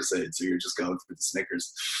more Lucozade, so you're just going for the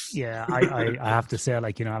Snickers. Yeah, I have to say,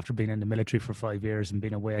 like, after being in the military for 5 years and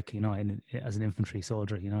being awake, as an infantry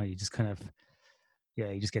soldier, you just kind of,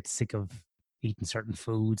 you just get sick of eating certain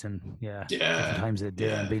foods and different Yeah. times of the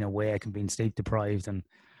day and being awake and being sleep deprived. And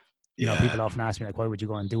you know, people often ask me like, why would you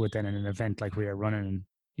go and do it then in an event like where you're running and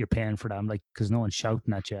you're paying for that? I'm like, because no one's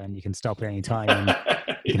shouting at you and you can stop at any time and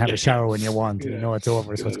you can have a shower when you want and you know it's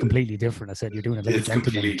over. So it's completely different. I said, you're doing it like a gentleman.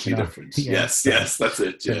 Completely different. Yes, that's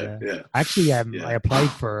it. Yeah. Actually, I applied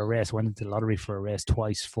for a race, went into the lottery for a race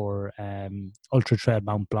twice for Ultra Trail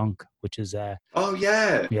Mount Blanc, which is oh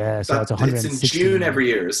yeah. So it's 160. It's in June every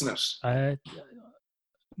year, isn't it? I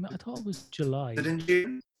thought it was July. Is it in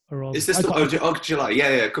June? Is this July? Yeah,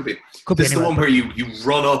 it could be. This is the one where you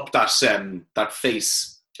run up that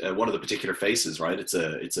face, one of the particular faces, right? It's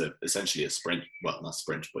essentially a sprint. Well, not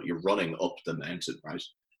sprint, but you're running up the mountain, right,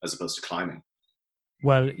 as opposed to climbing.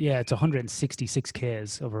 Well, yeah, it's 166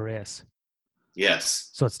 k's of a race. Yes.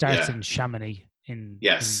 So it starts in Chamonix in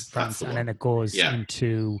France, and then it goes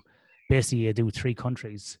into basically you do 3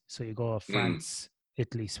 countries. So you go France,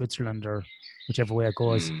 Italy, Switzerland, or whichever way it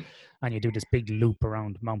goes. And you do this big loop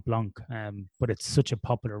around Mont Blanc, but it's such a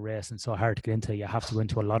popular race and so hard to get into. You have to go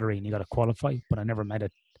into a lottery and you got to qualify. But I never met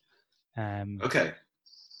it. Okay,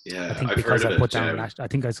 yeah, I think because I put down. I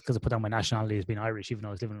think it's because I put down my nationality as being Irish, even though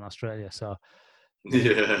I was living in Australia. So we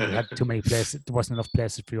had too many places. There wasn't enough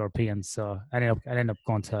places for Europeans. So I ended up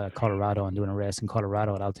going to Colorado and doing a race in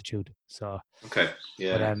Colorado at altitude. So but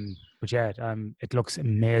it looks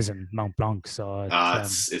amazing, Mont Blanc. So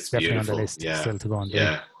it's definitely beautiful. On the list still to go and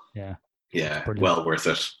do. Yeah, well worth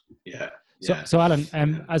it. So Alan,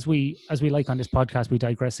 as we like on this podcast, we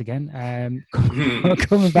digress again.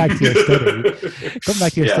 Coming back to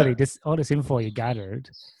your study, all this info you gathered,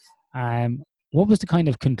 what was the kind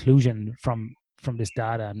of conclusion from this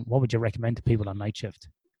data, and what would you recommend to people on night shift?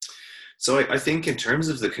 So I think in terms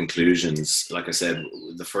of the conclusions, like I said,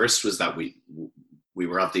 the first was that we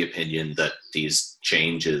were of the opinion that these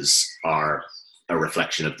changes are a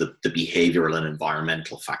reflection of the behavioral and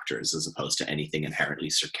environmental factors as opposed to anything inherently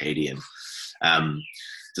circadian.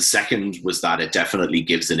 The second was that it definitely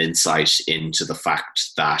gives an insight into the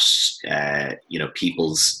fact that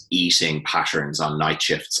people's eating patterns on night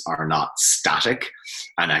shifts are not static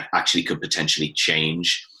and actually could potentially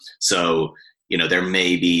change. So there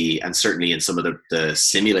may be, and certainly in some of the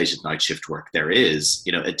simulated night shift work, there is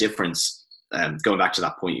a difference. Going back to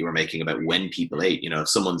that point you were making about when people ate, if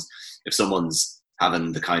someone's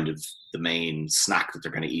having the main snack that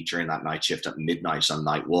they're going to eat during that night shift at midnight on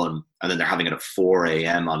night 1, and then they're having it at 4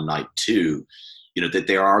 a.m. on night 2, that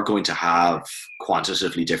they are going to have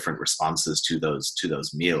quantitatively different responses to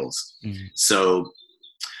those meals. Mm-hmm. So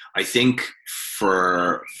I think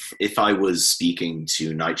if I was speaking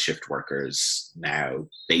to night shift workers now,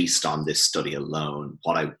 based on this study alone,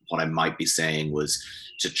 what I might be saying was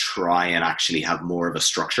to try and actually have more of a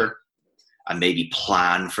structure and maybe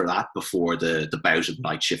plan for that before the bout of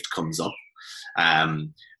night shift comes up. I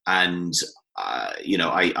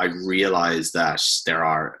realize that there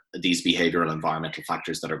are these behavioral environmental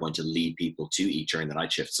factors that are going to lead people to eat during the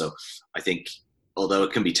night shift. So I think, although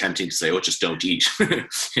it can be tempting to say, oh, just don't eat,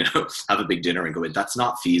 have a big dinner and go in, that's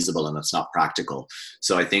not feasible and that's not practical.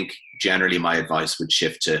 So I think generally my advice would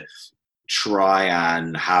shift to try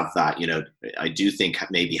and have that, I do think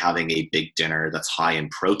maybe having a big dinner that's high in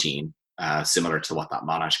protein, similar to what that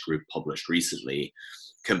Monash group published recently,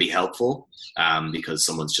 can be helpful because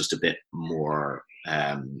someone's just a bit more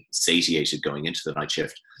satiated going into the night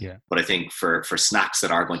shift. Yeah. But I think for snacks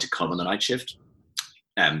that are going to come on the night shift,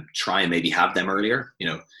 try and maybe have them earlier,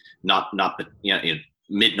 not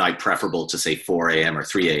midnight preferable to say 4 a.m. or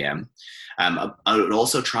 3 a.m. I would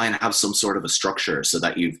also try and have some sort of a structure so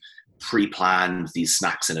that you've pre-planned these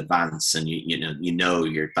snacks in advance and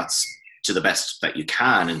that's to the best that you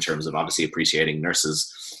can, in terms of obviously appreciating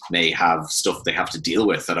nurses may have stuff they have to deal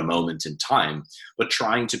with at a moment in time, but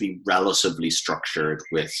trying to be relatively structured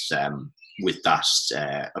with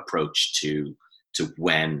that approach to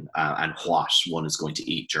when and what one is going to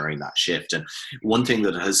eat during that shift. And one thing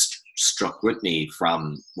that has struck with me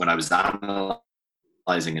from when I was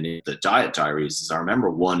analyzing the diet diaries is I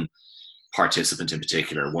remember one participant in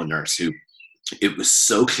particular, one nurse, who it was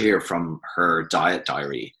so clear from her diet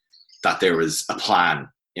diary that there was a plan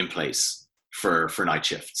in place for night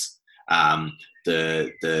shifts.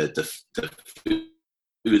 The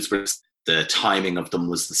foods were, the timing of them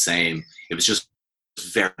was the same. It was just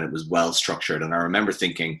it was well structured. And I remember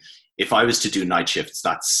thinking, if I was to do night shifts,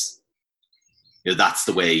 that's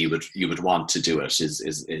the way you would want to do it.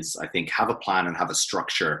 Is I think have a plan and have a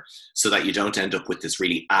structure so that you don't end up with this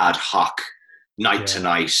really ad hoc night to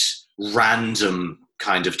night random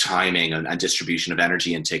kind of timing and distribution of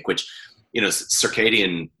energy intake, which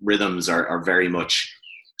circadian rhythms are very much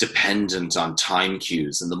dependent on time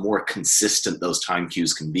cues, and the more consistent those time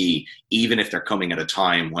cues can be, even if they're coming at a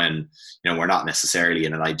time when, we're not necessarily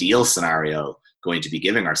in an ideal scenario going to be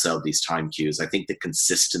giving ourselves these time cues, I think the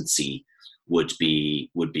consistency would be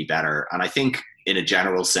better. And I think in a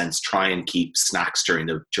general sense, try and keep snacks during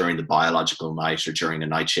the biological night or during a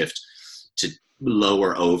night shift to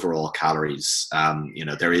lower overall calories.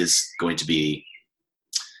 There is going to be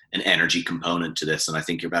an energy component to this, and I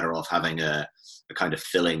think you're better off having a kind of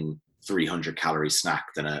filling 300 calorie snack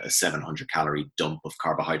than a 700 calorie dump of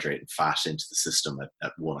carbohydrate and fat into the system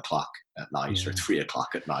at 1 o'clock at night or 3 o'clock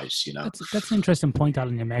at night. That's an interesting point,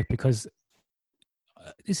 Alan, you make, because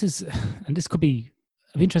this could be,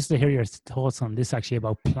 I'm interested to hear your thoughts on this actually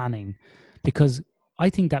about planning, because I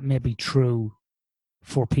think that may be true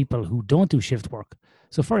for people who don't do shift work.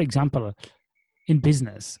 So for example, in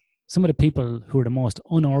business, some of the people who are the most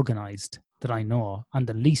unorganized that I know and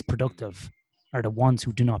the least productive are the ones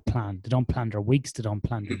who do not plan. They don't plan their weeks. They don't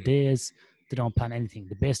plan their days. They don't plan anything.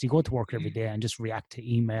 They basically go to work every day and just react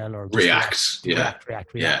to email or just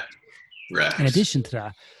react. In addition to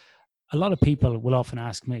that, a lot of people will often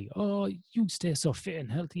ask me, "Oh, you stay so fit and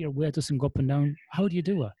healthy. Your weight doesn't go up and down. How do you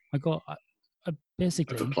do it?" I go, I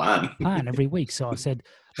basically plan every week. So I said,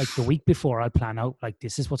 like the week before, I plan out, like,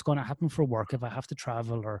 this is what's going to happen for work if I have to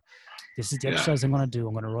travel, or this is the exercise I'm going to do.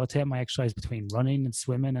 I'm going to rotate my exercise between running and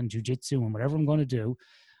swimming and jiu-jitsu and whatever I'm going to do.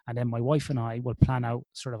 And then my wife and I will plan out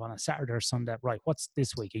sort of on a Saturday or Sunday, right, what's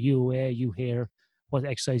this week? Are you away? Are you here? What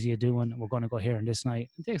exercise are you doing? We're going to go here on this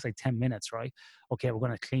night. It takes like 10 minutes, right? Okay, we're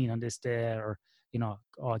going to clean on this day, or,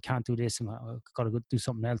 I can't do this and I've got to go do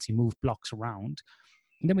something else. You move blocks around.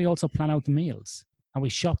 And then we also plan out the meals and we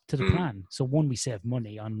shop to the plan. So one, we save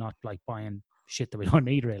money on not like buying shit that we don't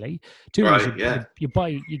need really. Two,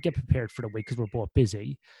 you get prepared for the week because we're both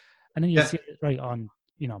busy. And then you see it right on,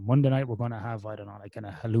 Monday night we're going to have, I don't know, like a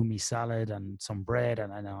halloumi salad and some bread.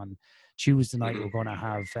 And then on Tuesday night we're going to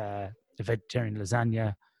have a vegetarian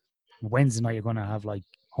lasagna. Wednesday night you're going to have like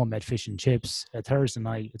homemade fish and chips. Thursday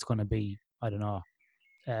night it's going to be, I don't know,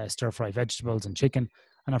 stir-fry vegetables and chicken.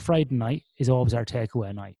 And a Friday night is always our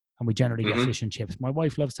takeaway night. And we generally get fish and chips. My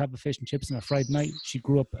wife loves to have a fish and chips on a Friday night. She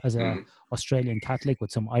grew up as an Australian Catholic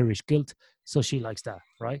with some Irish guilt. So she likes that,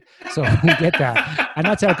 right? So we get that. And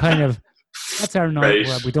that's our night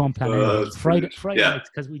where we don't plan anything. Friday night,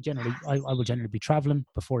 because I will generally be traveling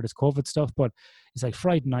before this COVID stuff. But it's like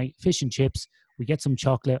Friday night, fish and chips. We get some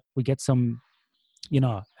chocolate. We get some,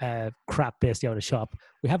 crap basically out of the shop.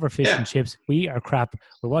 We have our fish and chips. We eat our crap.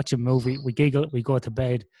 We watch a movie. We giggle. We go to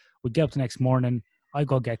bed. We get up the next morning. I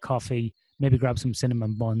go get coffee, maybe grab some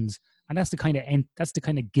cinnamon buns, and that's the kind of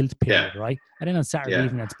guilt period, right? And then on Saturday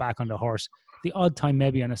evening, it's back on the horse. The odd time,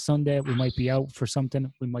 maybe on a Sunday, we might be out for something.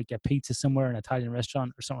 We might get pizza somewhere, an Italian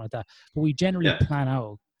restaurant or something like that. But we generally plan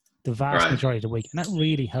out the vast majority of the week, and that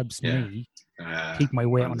really helps me keep my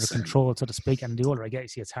weight under control, so to speak. And the older I get, you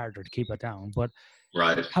see, it's harder to keep it down. But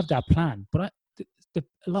have that plan. But a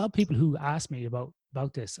lot of people who ask me about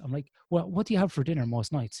this, I'm like, well, what do you have for dinner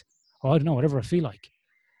most nights? Oh, I don't know, whatever I feel like.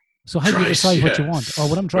 So how do you decide what you want? Or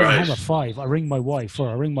when I'm driving home at 5, I ring my wife or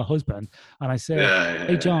I ring my husband and I say,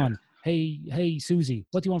 hey, John, hey, Susie,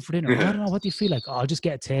 what do you want for dinner? I don't know, what do you feel like? Oh, I'll just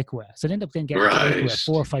get a takeaway. So I end up then getting a takeaway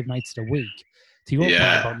 4 or 5 nights of the week, to your point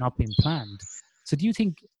about not being planned. So do you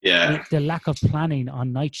think the lack of planning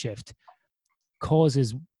on night shift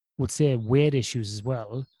causes, would say, weight issues as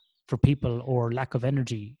well for people, or lack of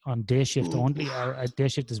energy on day shift only, or a day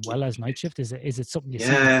shift as well as night shift? Is it something you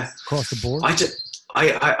see across the board?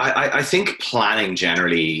 I think planning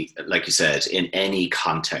generally, like you said, in any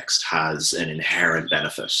context has an inherent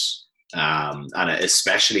benefit. And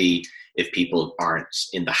especially if people aren't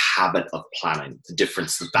in the habit of planning, the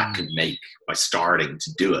difference that could make by starting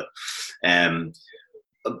to do it.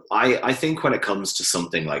 I think when it comes to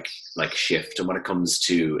something like shift, and when it comes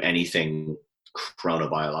to anything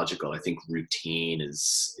chronobiological, I think routine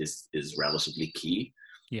is relatively key.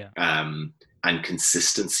 And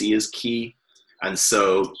consistency is key. And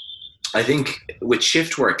so I think with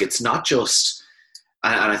shift work, it's not just,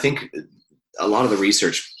 and I think a lot of the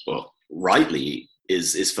research, rightly,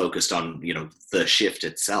 is focused on, the shift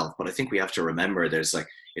itself. But I think we have to remember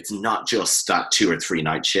it's not just that 2 or 3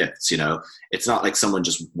 night shifts, It's not like someone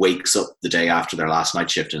just wakes up the day after their last night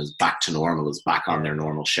shift and is back to normal, is back on their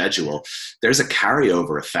normal schedule. There's a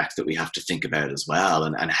carryover effect that we have to think about as well.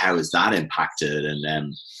 And how is that impacted?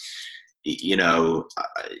 And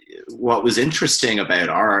what was interesting about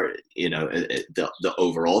our, the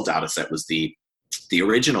overall data set was the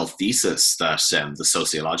original thesis that the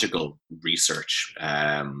sociological research,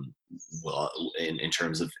 in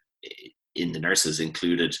terms of in the nurses,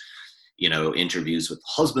 included interviews with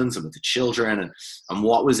husbands and with the children. And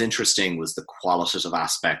what was interesting was the qualitative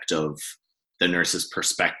aspect of the nurses'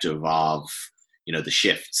 perspective of, the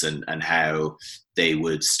shifts and how they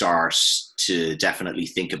would start to definitely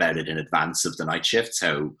think about it in advance of the night shifts,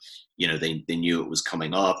 how, they knew it was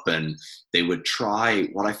coming up, and they would try.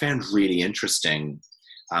 What I found really interesting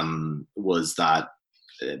was that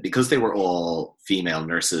because they were all female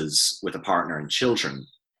nurses with a partner and children,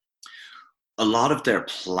 a lot of their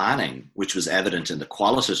planning, which was evident in the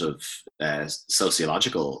qualitative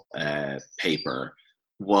sociological paper,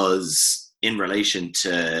 was in relation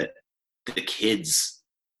to the kids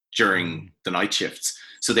during the night shifts.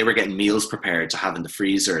 So they were getting meals prepared to have in the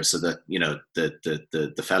freezer so that,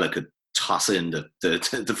 the fella could toss in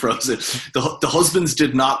the frozen. The husbands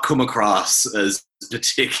did not come across as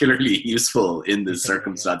particularly useful in this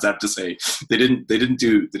circumstance. I have to say, they didn't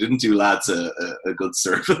do lads a good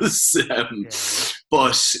service.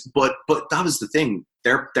 But that was the thing.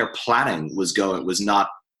 Their planning was not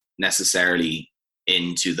necessarily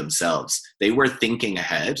into themselves. They were thinking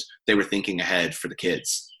ahead. They were thinking ahead for the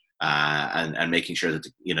kids, and making sure that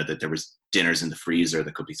that there was dinners in the freezer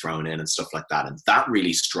that could be thrown in and stuff like that. And that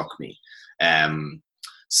really struck me.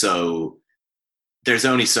 So there's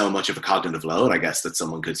only so much of a cognitive load, I guess, that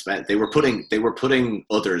someone could spend. They were putting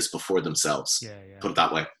others before themselves. Put it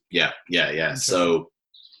that way. Yeah. So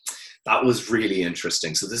that was really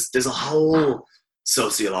interesting. So there's a whole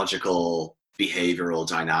sociological, behavioral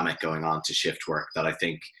dynamic going on to shift work that I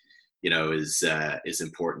think is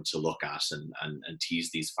important to look at and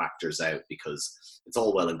tease these factors out, because it's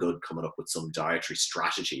all well and good coming up with some dietary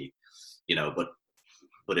strategy,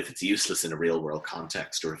 but if it's useless in a real world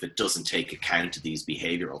context, or if it doesn't take account of these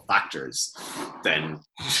behavioral factors, then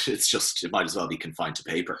it might as well be confined to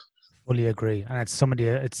paper. Fully agree. And it's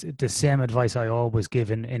the same advice I always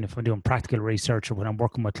give in if I'm doing practical research or when I'm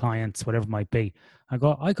working with clients, whatever it might be.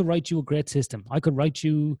 I could write you a great system. I could write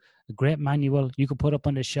you a great manual you could put up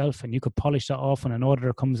on the shelf, and you could polish that off when an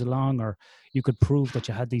auditor comes along, or you could prove that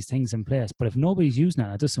you had these things in place. But if nobody's using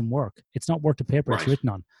it doesn't work. It's not worth the paper it's written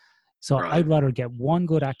on. So I'd rather get one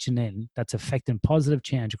good action in that's affecting positive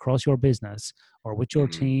change across your business or with your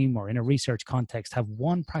team or in a research context, have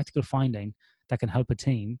one practical finding that can help a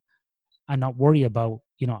team, and not worry about,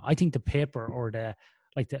 I think the paper or the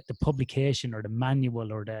publication or the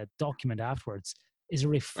manual or the document afterwards is a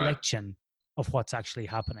reflection of what's actually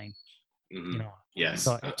happening. Yes,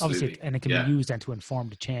 so absolutely. Obviously, and it can be used then to inform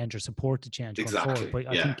the change or support the change. Exactly. But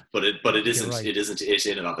it isn't it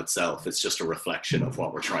in and of itself. It's just a reflection of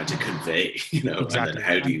what we're trying to convey, exactly. And then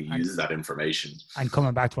how do you use that information? And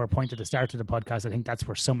coming back to our point at the start of the podcast, I think that's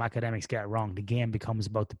where some academics get it wrong. The game becomes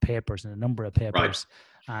about the papers and the number of papers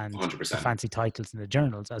and 100%. The fancy titles in the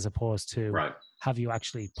journals, as opposed to have you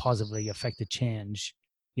actually positively affected change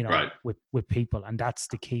with people. And that's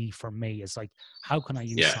the key for me, is like, how can I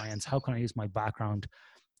use science? How can I use my background?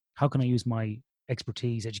 How can I use my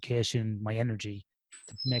expertise, education, my energy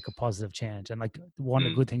to make a positive change? And like, one of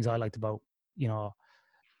the good things I liked about,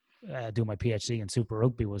 doing my PhD in Super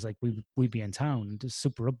Rugby was like, we'd be in town, the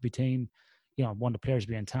Super Rugby team, one of the players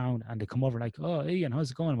be in town, and they come over like, "Oh, Ian,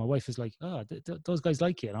 how's it going?" And my wife is like, "Oh, those guys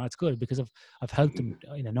like you." It's good because I've helped them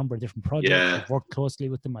in a number of different projects. I've worked closely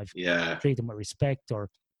with them. I've treated them with respect.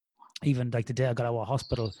 Or even like the day I got out of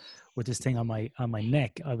hospital with this thing on my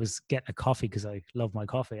neck, I was getting a coffee because I love my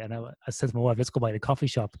coffee, and I said to my wife, "Let's go by the coffee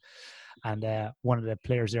shop." And one of the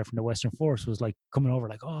players there from the Western Force was like coming over,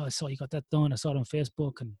 like, "Oh, I saw you got that done. I saw it on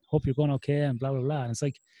Facebook, and hope you're going okay." And blah blah blah. And it's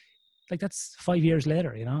like that's 5 years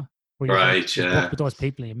later, where you work with those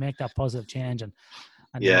people and you make that positive change. And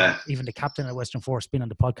even the captain of Western Force been on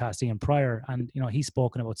the podcast, Ian Pryor, and he's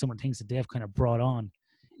spoken about some of the things that they've kind of brought on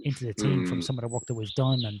into the team from some of the work that we've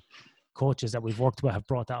done, and coaches that we've worked with have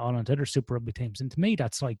brought that on into other Super Rugby teams. And to me,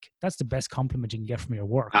 that's the best compliment you can get from your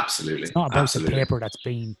work. Absolutely. It's not about the paper that's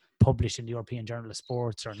being published in the European Journal of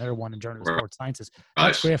Sports or another one in Journal of Sports Sciences.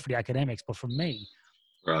 That's great for the academics, but for me,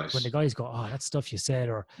 when the guys go, "Oh, that stuff you said,"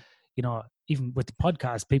 or even with the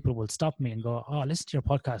podcast, people will stop me and go, "Oh, listen to your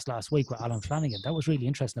podcast last week with Alan Flanagan. That was really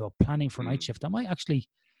interesting about planning for night shift. I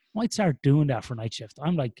might start doing that for night shift."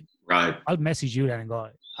 I'm like, I'll message you then and go,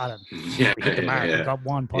 "Alan, we hit the mark. We got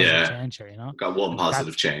one positive change here, Got one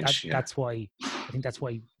positive change. That's why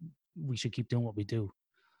we should keep doing what we do."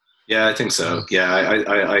 Yeah, I think so. Yeah,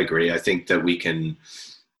 I agree. I think that we can.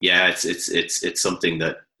 Yeah, it's something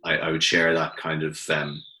that I would share that kind of.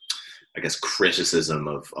 I guess criticism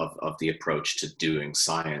of the approach to doing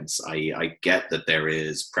science. I get that there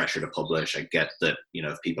is pressure to publish. I get that,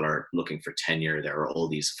 if people are looking for tenure, there are all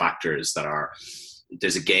these factors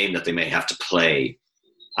there's a game that they may have to play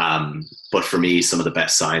But for me, some of the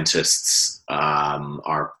best scientists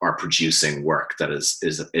are producing work that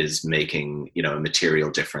is making, you know, a material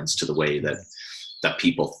difference to the way that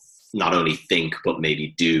people not only think but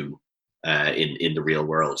maybe do in the real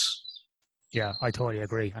world. Yeah, I totally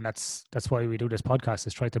agree, and that's why we do this podcast,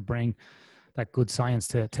 is try to bring that good science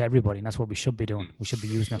to everybody, and that's what we should be doing. We should be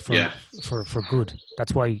using it for good.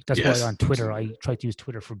 That's why on Twitter I try to use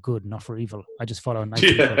Twitter for good, not for evil. I just follow nice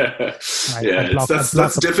people.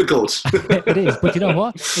 That's difficult. It is, but you know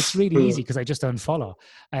what? It's really easy because I just unfollow.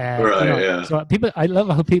 So I love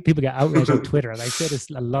how people get outraged on Twitter, and I say this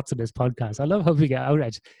lots of this podcast. I love how people get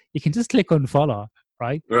outraged. You can just click unfollow,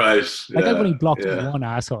 right? Right. Like I've only blocked one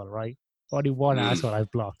asshole, right? Only one asshole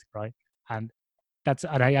I've blocked, right? And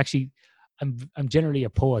I'm generally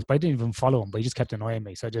opposed, but I didn't even follow him, but he just kept annoying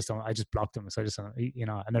me. So I just blocked him. So I just, you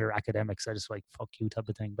know, another academic. So I just like, fuck you type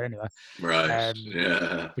of thing. But anyway. Right.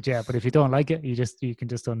 But if you don't like it, you can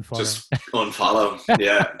just unfollow. Just unfollow.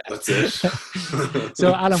 Yeah, that's it.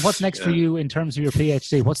 So Alan, what's next for you in terms of your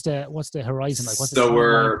PhD? What's the horizon like? What's the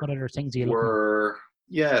timeline? What other things are you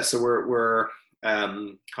looking at? So we're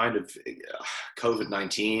kind of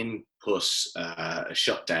COVID-19 put a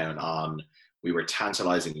shutdown on. We were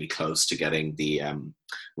tantalizingly close to getting the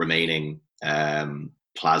remaining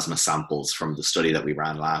plasma samples from the study that we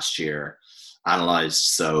ran last year analyzed.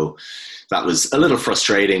 So that was a little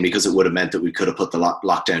frustrating because it would have meant that we could have put the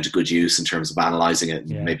lockdown to good use in terms of analyzing it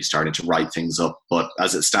and maybe starting to write things up. But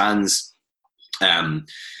as it stands,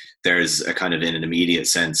 there's a kind of, in an immediate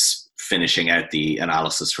sense, finishing out the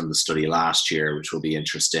analysis from the study last year, which will be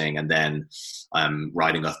interesting. And then I'm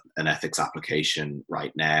writing up an ethics application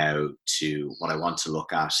right now to, what I want to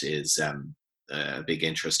look at is a big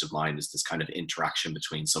interest of mine is this kind of interaction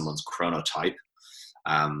between someone's chronotype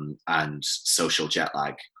and social jet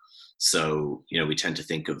lag. So, you know, we tend to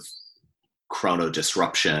think of chrono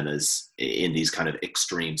disruption as in these kind of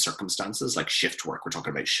extreme circumstances, like shift work. We're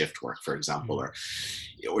talking about shift work, for example,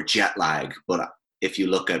 or jet lag. But if you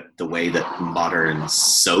look at the way that modern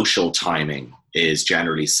social timing is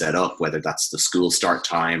generally set up, whether that's the school start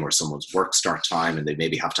time or someone's work start time, and they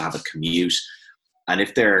maybe have to have a commute. And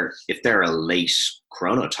if they're a late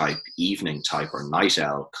chronotype, evening type, or night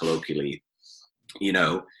owl, colloquially, you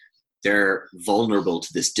know, they're vulnerable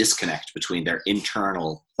to this disconnect between their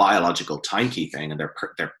internal biological timekeeping and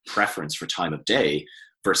their preference for time of day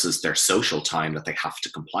versus their social time that they have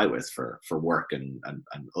to comply with for work and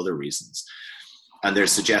other reasons. And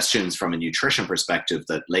there's suggestions from a nutrition perspective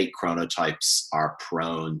that late chronotypes are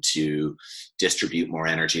prone to distribute more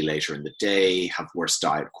energy later in the day, have worse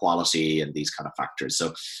diet quality, and these kind of factors.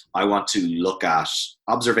 So I want to look at,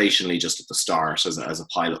 observationally just at the start as a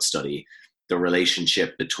pilot study, the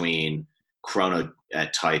relationship between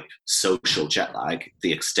chronotype social jet lag,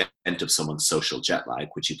 the extent of someone's social jet lag,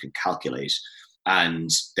 which you can calculate, and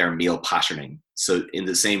their meal patterning. So in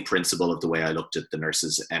the same principle of the way I looked at the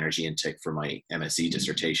nurse's energy intake for my MSc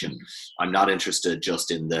dissertation, I'm not interested just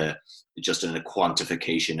in a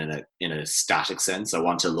quantification in a static sense. I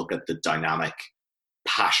want to look at the dynamic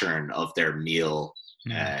pattern of their meal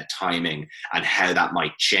timing and how that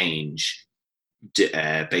might change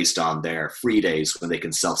based on their free days when they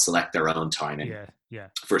can self-select their own timing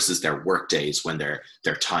versus their work days when their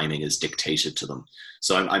timing is dictated to them.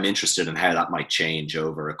 So I'm interested in how that might change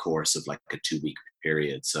over a course of like a 2-week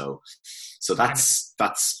period. So that's.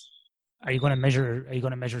 Are you going to measure? Are you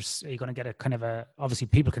going to get a kind of a? Obviously,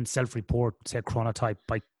 people can self-report, say, chronotype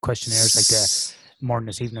by questionnaires like the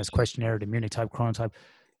morning, evening questionnaire, the Immunotype chronotype.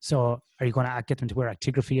 So are you going to get them to wear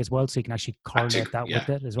actigraphy as well, so you can actually correlate that with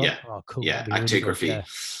it as well? Yeah. Oh, cool. Yeah, actigraphy.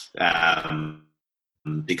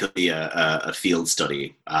 Because be a field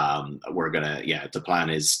study. The plan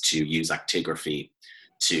is to use actigraphy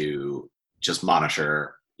to just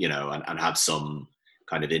monitor, you know, and have some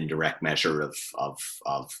kind of indirect measure of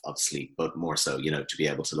sleep, but more so, you know, to be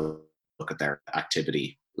able to look at their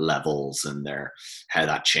activity levels and how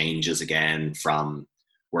that changes again from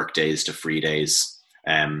work days to free days.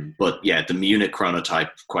 But yeah, the Munich chronotype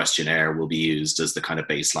questionnaire will be used as the kind of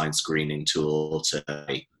baseline screening tool to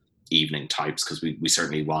evening types, because we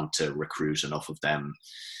certainly want to recruit enough of them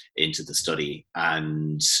into the study.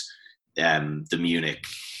 And the Munich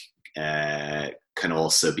can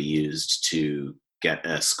also be used to get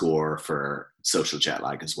a score for social jet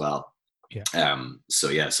lag as well. So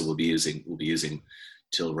we'll be using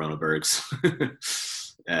Till Ronaberg's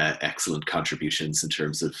excellent contributions in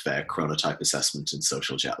terms of chronotype assessment and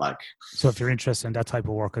social jet lag. So if you're interested in that type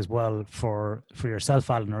of work as well, for yourself,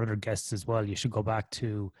 Alan, or other guests as well, you should go back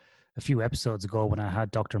to a few episodes ago when I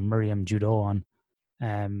had Dr. Miriam Judo on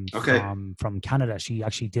from Canada. She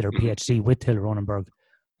actually did her PhD with Till Ronenberg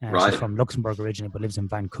She's from Luxembourg originally, but lives in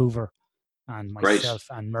Vancouver. And myself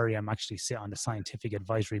and Miriam actually sit on the scientific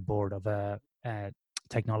advisory board of a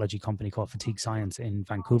technology company called Fatigue Science in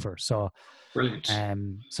Vancouver. So, brilliant.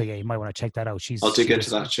 So yeah, you might want to check that out. I'll dig into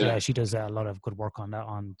that. Yeah, she does a lot of good work on that,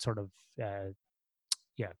 on sort of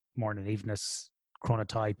morning eveniness,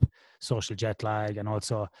 chronotype, social jet lag, and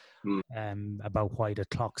also about why the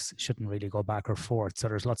clocks shouldn't really go back or forth. So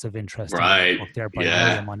there's lots of interest work there by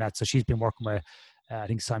Miriam on that. So she's been working with I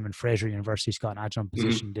think Simon Fraser University. She's got an adjunct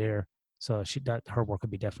position there. So her work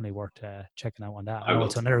would be definitely worth checking out on that. And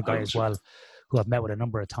also another guy as well who I've met with a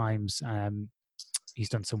number of times. He's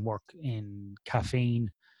done some work in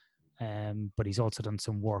caffeine, but he's also done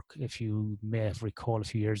some work, if you may have recalled a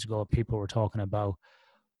few years ago, people were talking about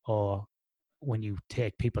when you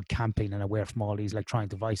take people camping and away from all these electronic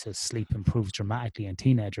devices, sleep improves dramatically in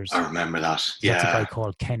teenagers. I remember that. So that's a guy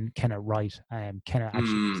called Kenneth Wright. Kenneth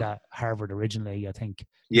actually was at Harvard originally, I think.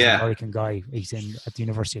 He's an American guy. He's at the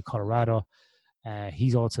University of Colorado.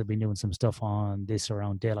 He's also been doing some stuff on this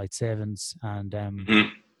around daylight savings and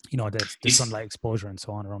the sunlight exposure and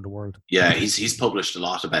so on around the world. Yeah, he's published a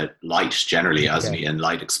lot about light generally, hasn't he? And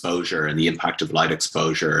light exposure and the impact of light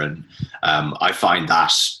exposure. And I find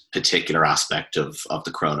that particular aspect of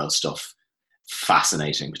the chrono stuff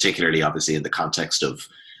fascinating, particularly obviously in the context of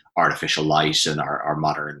artificial light and our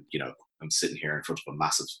modern, I'm sitting here in front of a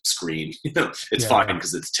massive screen. It's fine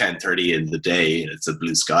because it's 10:30 in the day and it's a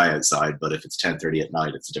blue sky outside. But if it's 10:30 at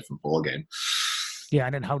night, it's a different ballgame. Yeah,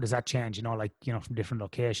 and then how does that change? From different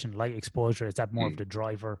location, light exposure, is that more of the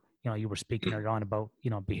driver? You were speaking earlier on about,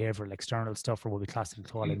 behavioral external stuff, or what we classically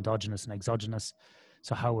call endogenous and exogenous.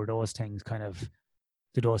 So how are those things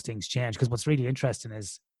did those things change? Because what's really interesting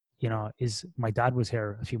is my dad was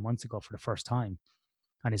here a few months ago for the first time,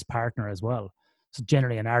 and his partner as well. So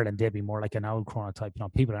generally in Ireland, they'd be more like an owl chronotype.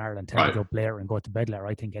 People in Ireland tend to go up later and go to bed later,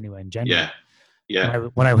 I think, anyway, in general. Yeah.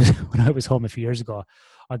 When I was home a few years ago,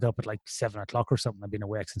 I got up at like 7 o'clock or something. I've been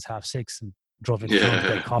awake since 6:30 and drove into town to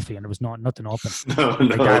get coffee, and there was nothing open.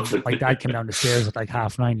 My dad came down the stairs at like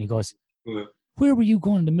 9:30. He goes, "Where were you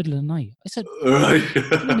going in the middle of the night?" I said,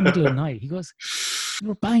 "In the middle of the night." He goes, "You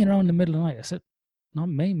were banging around in the middle of the night." I said, "Not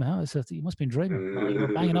me, man." I said, "You must have been dreaming." "No, you were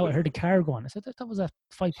banging out. I heard the car going." I said, "That was at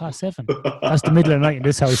 7:05." That's the middle of the night in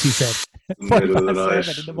this house, he said.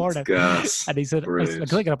 7:05 in the morning. And he said,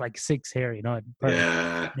 I get up like 6 here,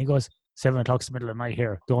 And he goes, 7 o'clock's the middle of the night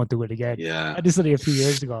here. Don't do it again. Yeah. And this is only a few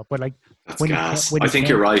years ago. But like, I think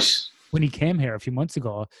you're right. When he came here a few months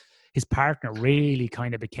ago, his partner really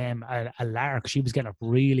kind of became a lark. She was getting up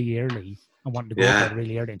really early and wanted to go to bed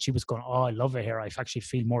really early. And she was going, "Oh, I love it here. I actually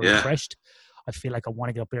feel more refreshed. I feel like I want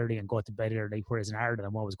to get up early and go to bed early." Whereas in Ireland,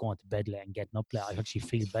 I'm always going to bed late and getting up late. I actually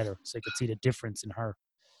feel better. So you could see the difference in her.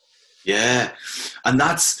 Yeah. And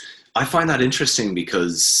I find that interesting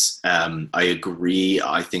because I agree.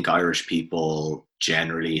 I think Irish people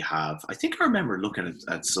generally have, I think I remember looking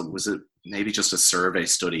at some, was it maybe just a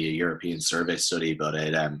European survey study, but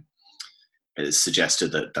it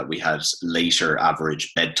suggested that we had later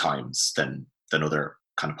average bedtimes than other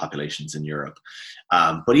kind of populations in Europe.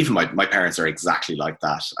 But even my parents are exactly like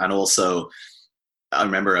that. And also, I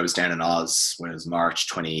remember I was down in Oz when it was March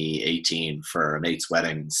 2018 for a mate's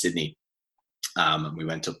wedding in Sydney. And we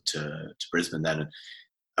went up to Brisbane then. And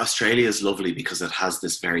Australia is lovely because it has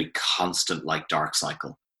this very constant dark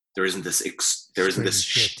cycle. There isn't this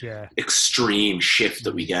extreme shift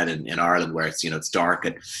that we get in Ireland, where it's dark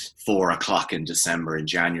at 4 o'clock in December and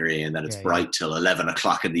January, and then it's bright till 11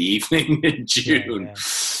 o'clock in the evening in June.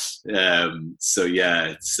 So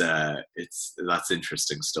it's that's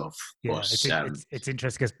interesting stuff. Yeah, but, it's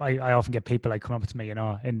interesting because I often get people coming up to me,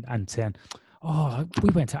 and saying, "Oh, we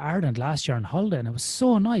went to Ireland last year on holiday and it was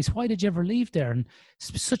so nice. Why did you ever leave there? And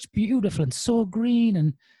it's such beautiful and so green,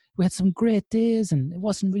 and we had some great days and it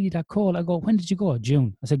wasn't really that cold." I go, "When did you go?"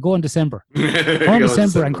 "June." I said, "Go in December. Go in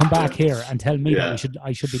December and come back here and tell me that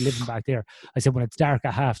I should be living back there." I said, "When it's dark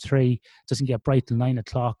at 3:30, it doesn't get bright till 9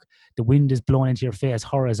 o'clock. The wind is blowing into your face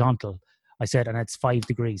horizontal." I said, "And it's 5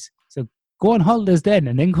 degrees. So go on holidays then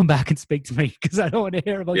and then come back and speak to me, because I don't want to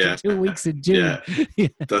hear about your 2 weeks in June."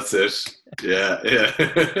 That's it. Yeah.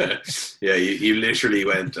 You literally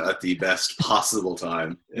went at the best possible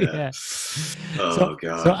time. God.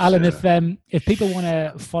 So Alan, if people want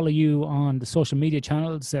to follow you on the social media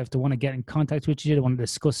channels, if they want to get in contact with you, they want to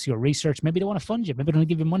discuss your research, maybe they want to fund you, maybe they want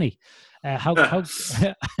to give you money, how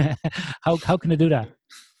can they do that?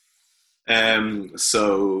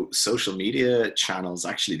 So social media channels,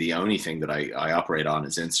 actually the only thing that I operate on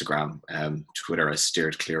is Instagram. Twitter I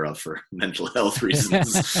steered clear of for mental health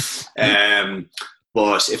reasons.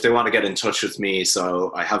 But if they want to get in touch with me,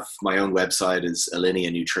 so I have my own website is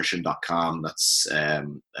alinianutrition.com. That's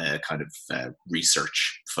a kind of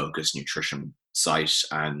research-focused nutrition site.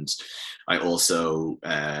 And I also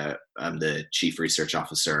am the Chief Research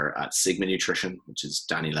Officer at Sigma Nutrition, which is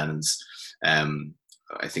Danny Lennon's,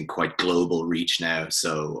 I think, quite global reach now.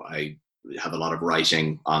 So I have a lot of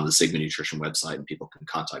writing on the Sigma Nutrition website, and people can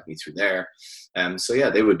contact me through there. So yeah,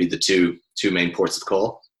 they would be the two main ports of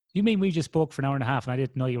call. You mean we just spoke for an hour and a half and I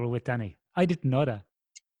didn't know you were with Danny? I didn't know that.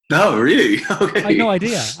 No, really? Okay. I had no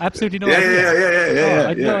idea. Absolutely no idea. Yeah. I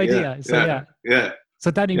had no idea. So yeah.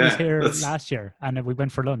 So Danny was here last year, and we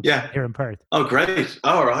went for lunch here in Perth. Oh, great!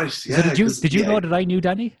 All right. Yeah, so did you know that I knew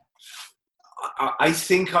Danny? I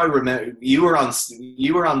think I remember you were on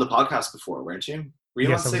the podcast before, weren't you? Were you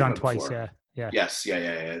yes, on I was on before? twice. Yeah. Yes.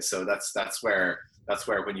 Yeah. So that's where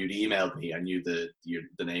when you'd emailed me, I knew the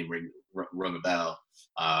name rung a bell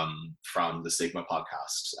from the Sigma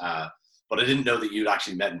podcast. But I didn't know that you'd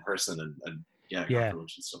actually met in person and gone for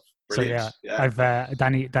lunch and stuff. Brilliant. So I've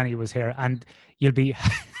Danny was here, and you'll be.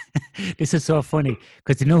 This is so funny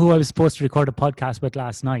because you know who I was supposed to record a podcast with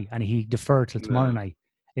last night, and he deferred till tomorrow night.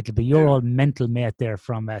 It'll be your old mental mate there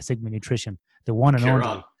from Sigma Nutrition, the one and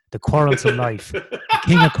only, the quarrelsome life,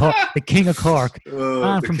 the king of Cork,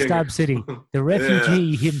 and from Stab City, the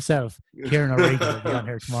refugee himself, Kieran O'Regan will be on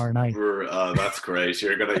here tomorrow night. That's great.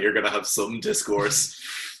 You're gonna have some discourse.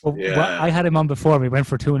 Well, I had him on before. We went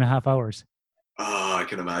for 2.5 hours. Oh, I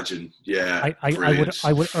can imagine. Yeah,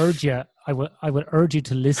 I would urge you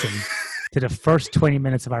to listen to the first 20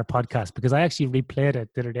 minutes of our podcast, because I actually replayed it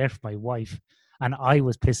the other day for my wife, and I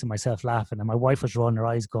was pissing myself laughing, and my wife was rolling her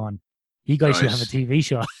eyes, going, "You guys should have a TV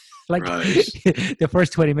show." The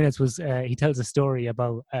first 20 minutes was he tells a story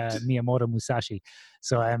about Miyamoto Musashi.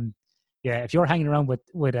 So if you're hanging around with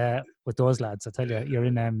those lads, I tell you, you're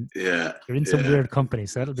in some weird company,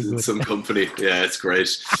 so that'll be good. Some company, it's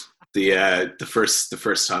great. The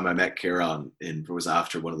first time I met Kieran was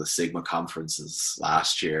after one of the Sigma conferences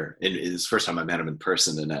last year. It was the first time I met him in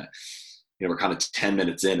person, and we're kind of 10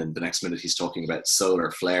 minutes in, and the next minute he's talking about solar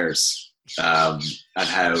flares, and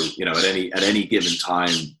how at any given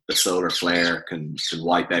time the solar flare can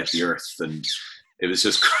wipe out the Earth, and it was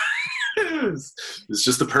just. It was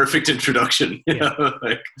just the perfect introduction. You know?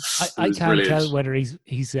 I can't tell whether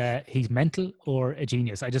he's mental or a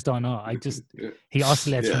genius. I just don't know. He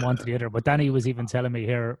oscillates from one to the other. But Danny was even telling me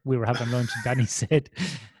here, we were having lunch, and Danny said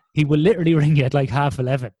he will literally ring you at like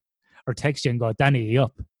 11:30 or text you and go, "Danny, are you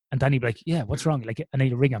up?" And Danny be like, "Yeah, what's wrong?" And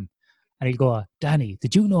he'll ring him. And he'll go, "Danny,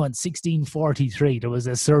 did you know in 1643 there was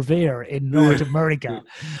a surveyor in North America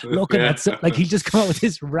looking at..." Like, he'll just come out with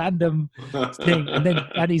this random thing. And then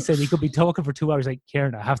Danny said he could be talking for 2 hours like,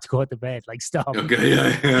 "Kieran, I have to go to bed. Like, stop." Okay,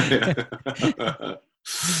 yeah.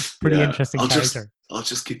 Pretty interesting character. I'll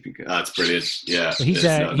just keep you... That's brilliant. Yeah. So he's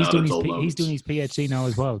doing his PhD now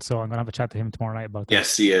as well. So I'm going to have a chat to him tomorrow night about that.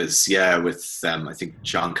 Yes, he is. Yeah, with I think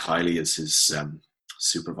John Kiley is his...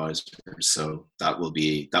 supervisor, so that will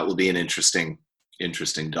be an interesting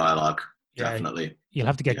dialogue. Definitely. You'll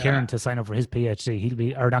have to get Kieran to sign up for his PhD. He'll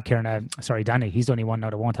be, or not Kieran, Danny. He's the only one now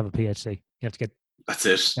that won't have a PhD. You have to get. That's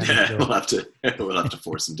it. We'll have to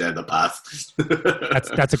force him down the path.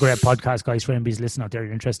 That's a great podcast, guys. For anybody's listening out there,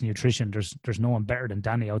 you're interested in nutrition. There's no one better than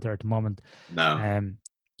Danny out there at the moment. No.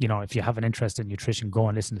 If you have an interest in nutrition, go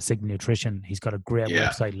and listen to Sigma Nutrition. He's got a great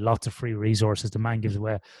website, lots of free resources. The man gives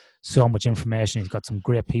away so much information. He's got some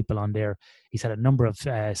great people on there. He's had a number of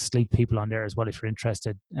sleep people on there as well, if you're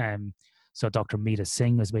interested. So Dr. Meeta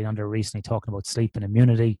Singh has been on there recently talking about sleep and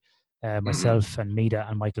immunity. Myself and Meeta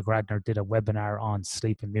and Michael Gradner did a webinar on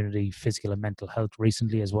sleep, immunity, physical and mental health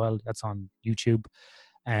recently as well. That's on YouTube.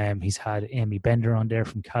 He's had Amy Bender on there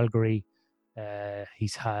from Calgary.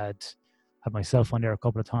 He's had myself on there a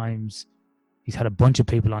couple of times. He's had a bunch of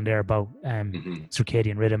people on there about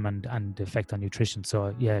circadian rhythm and the effect on nutrition.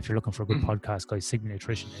 So if you're looking for a good podcast, guys, Sigma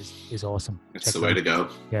Nutrition is awesome. It's the way to go.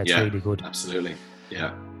 Yeah, it's really good. Absolutely.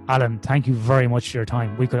 Yeah. Alan, thank you very much for your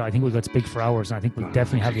time. I think we could speak for hours, and I think we'll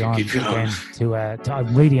definitely have you on again to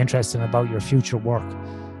I'm really interested about your future work.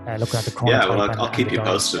 Looking at the chronotype. Yeah, well, I'll keep you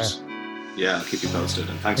posted. I'll keep you posted,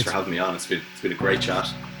 and thanks for having me on. It's been a great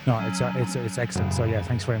chat. No, it's excellent. So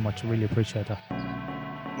thanks very much. I really appreciate that.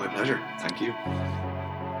 My pleasure. Thank you.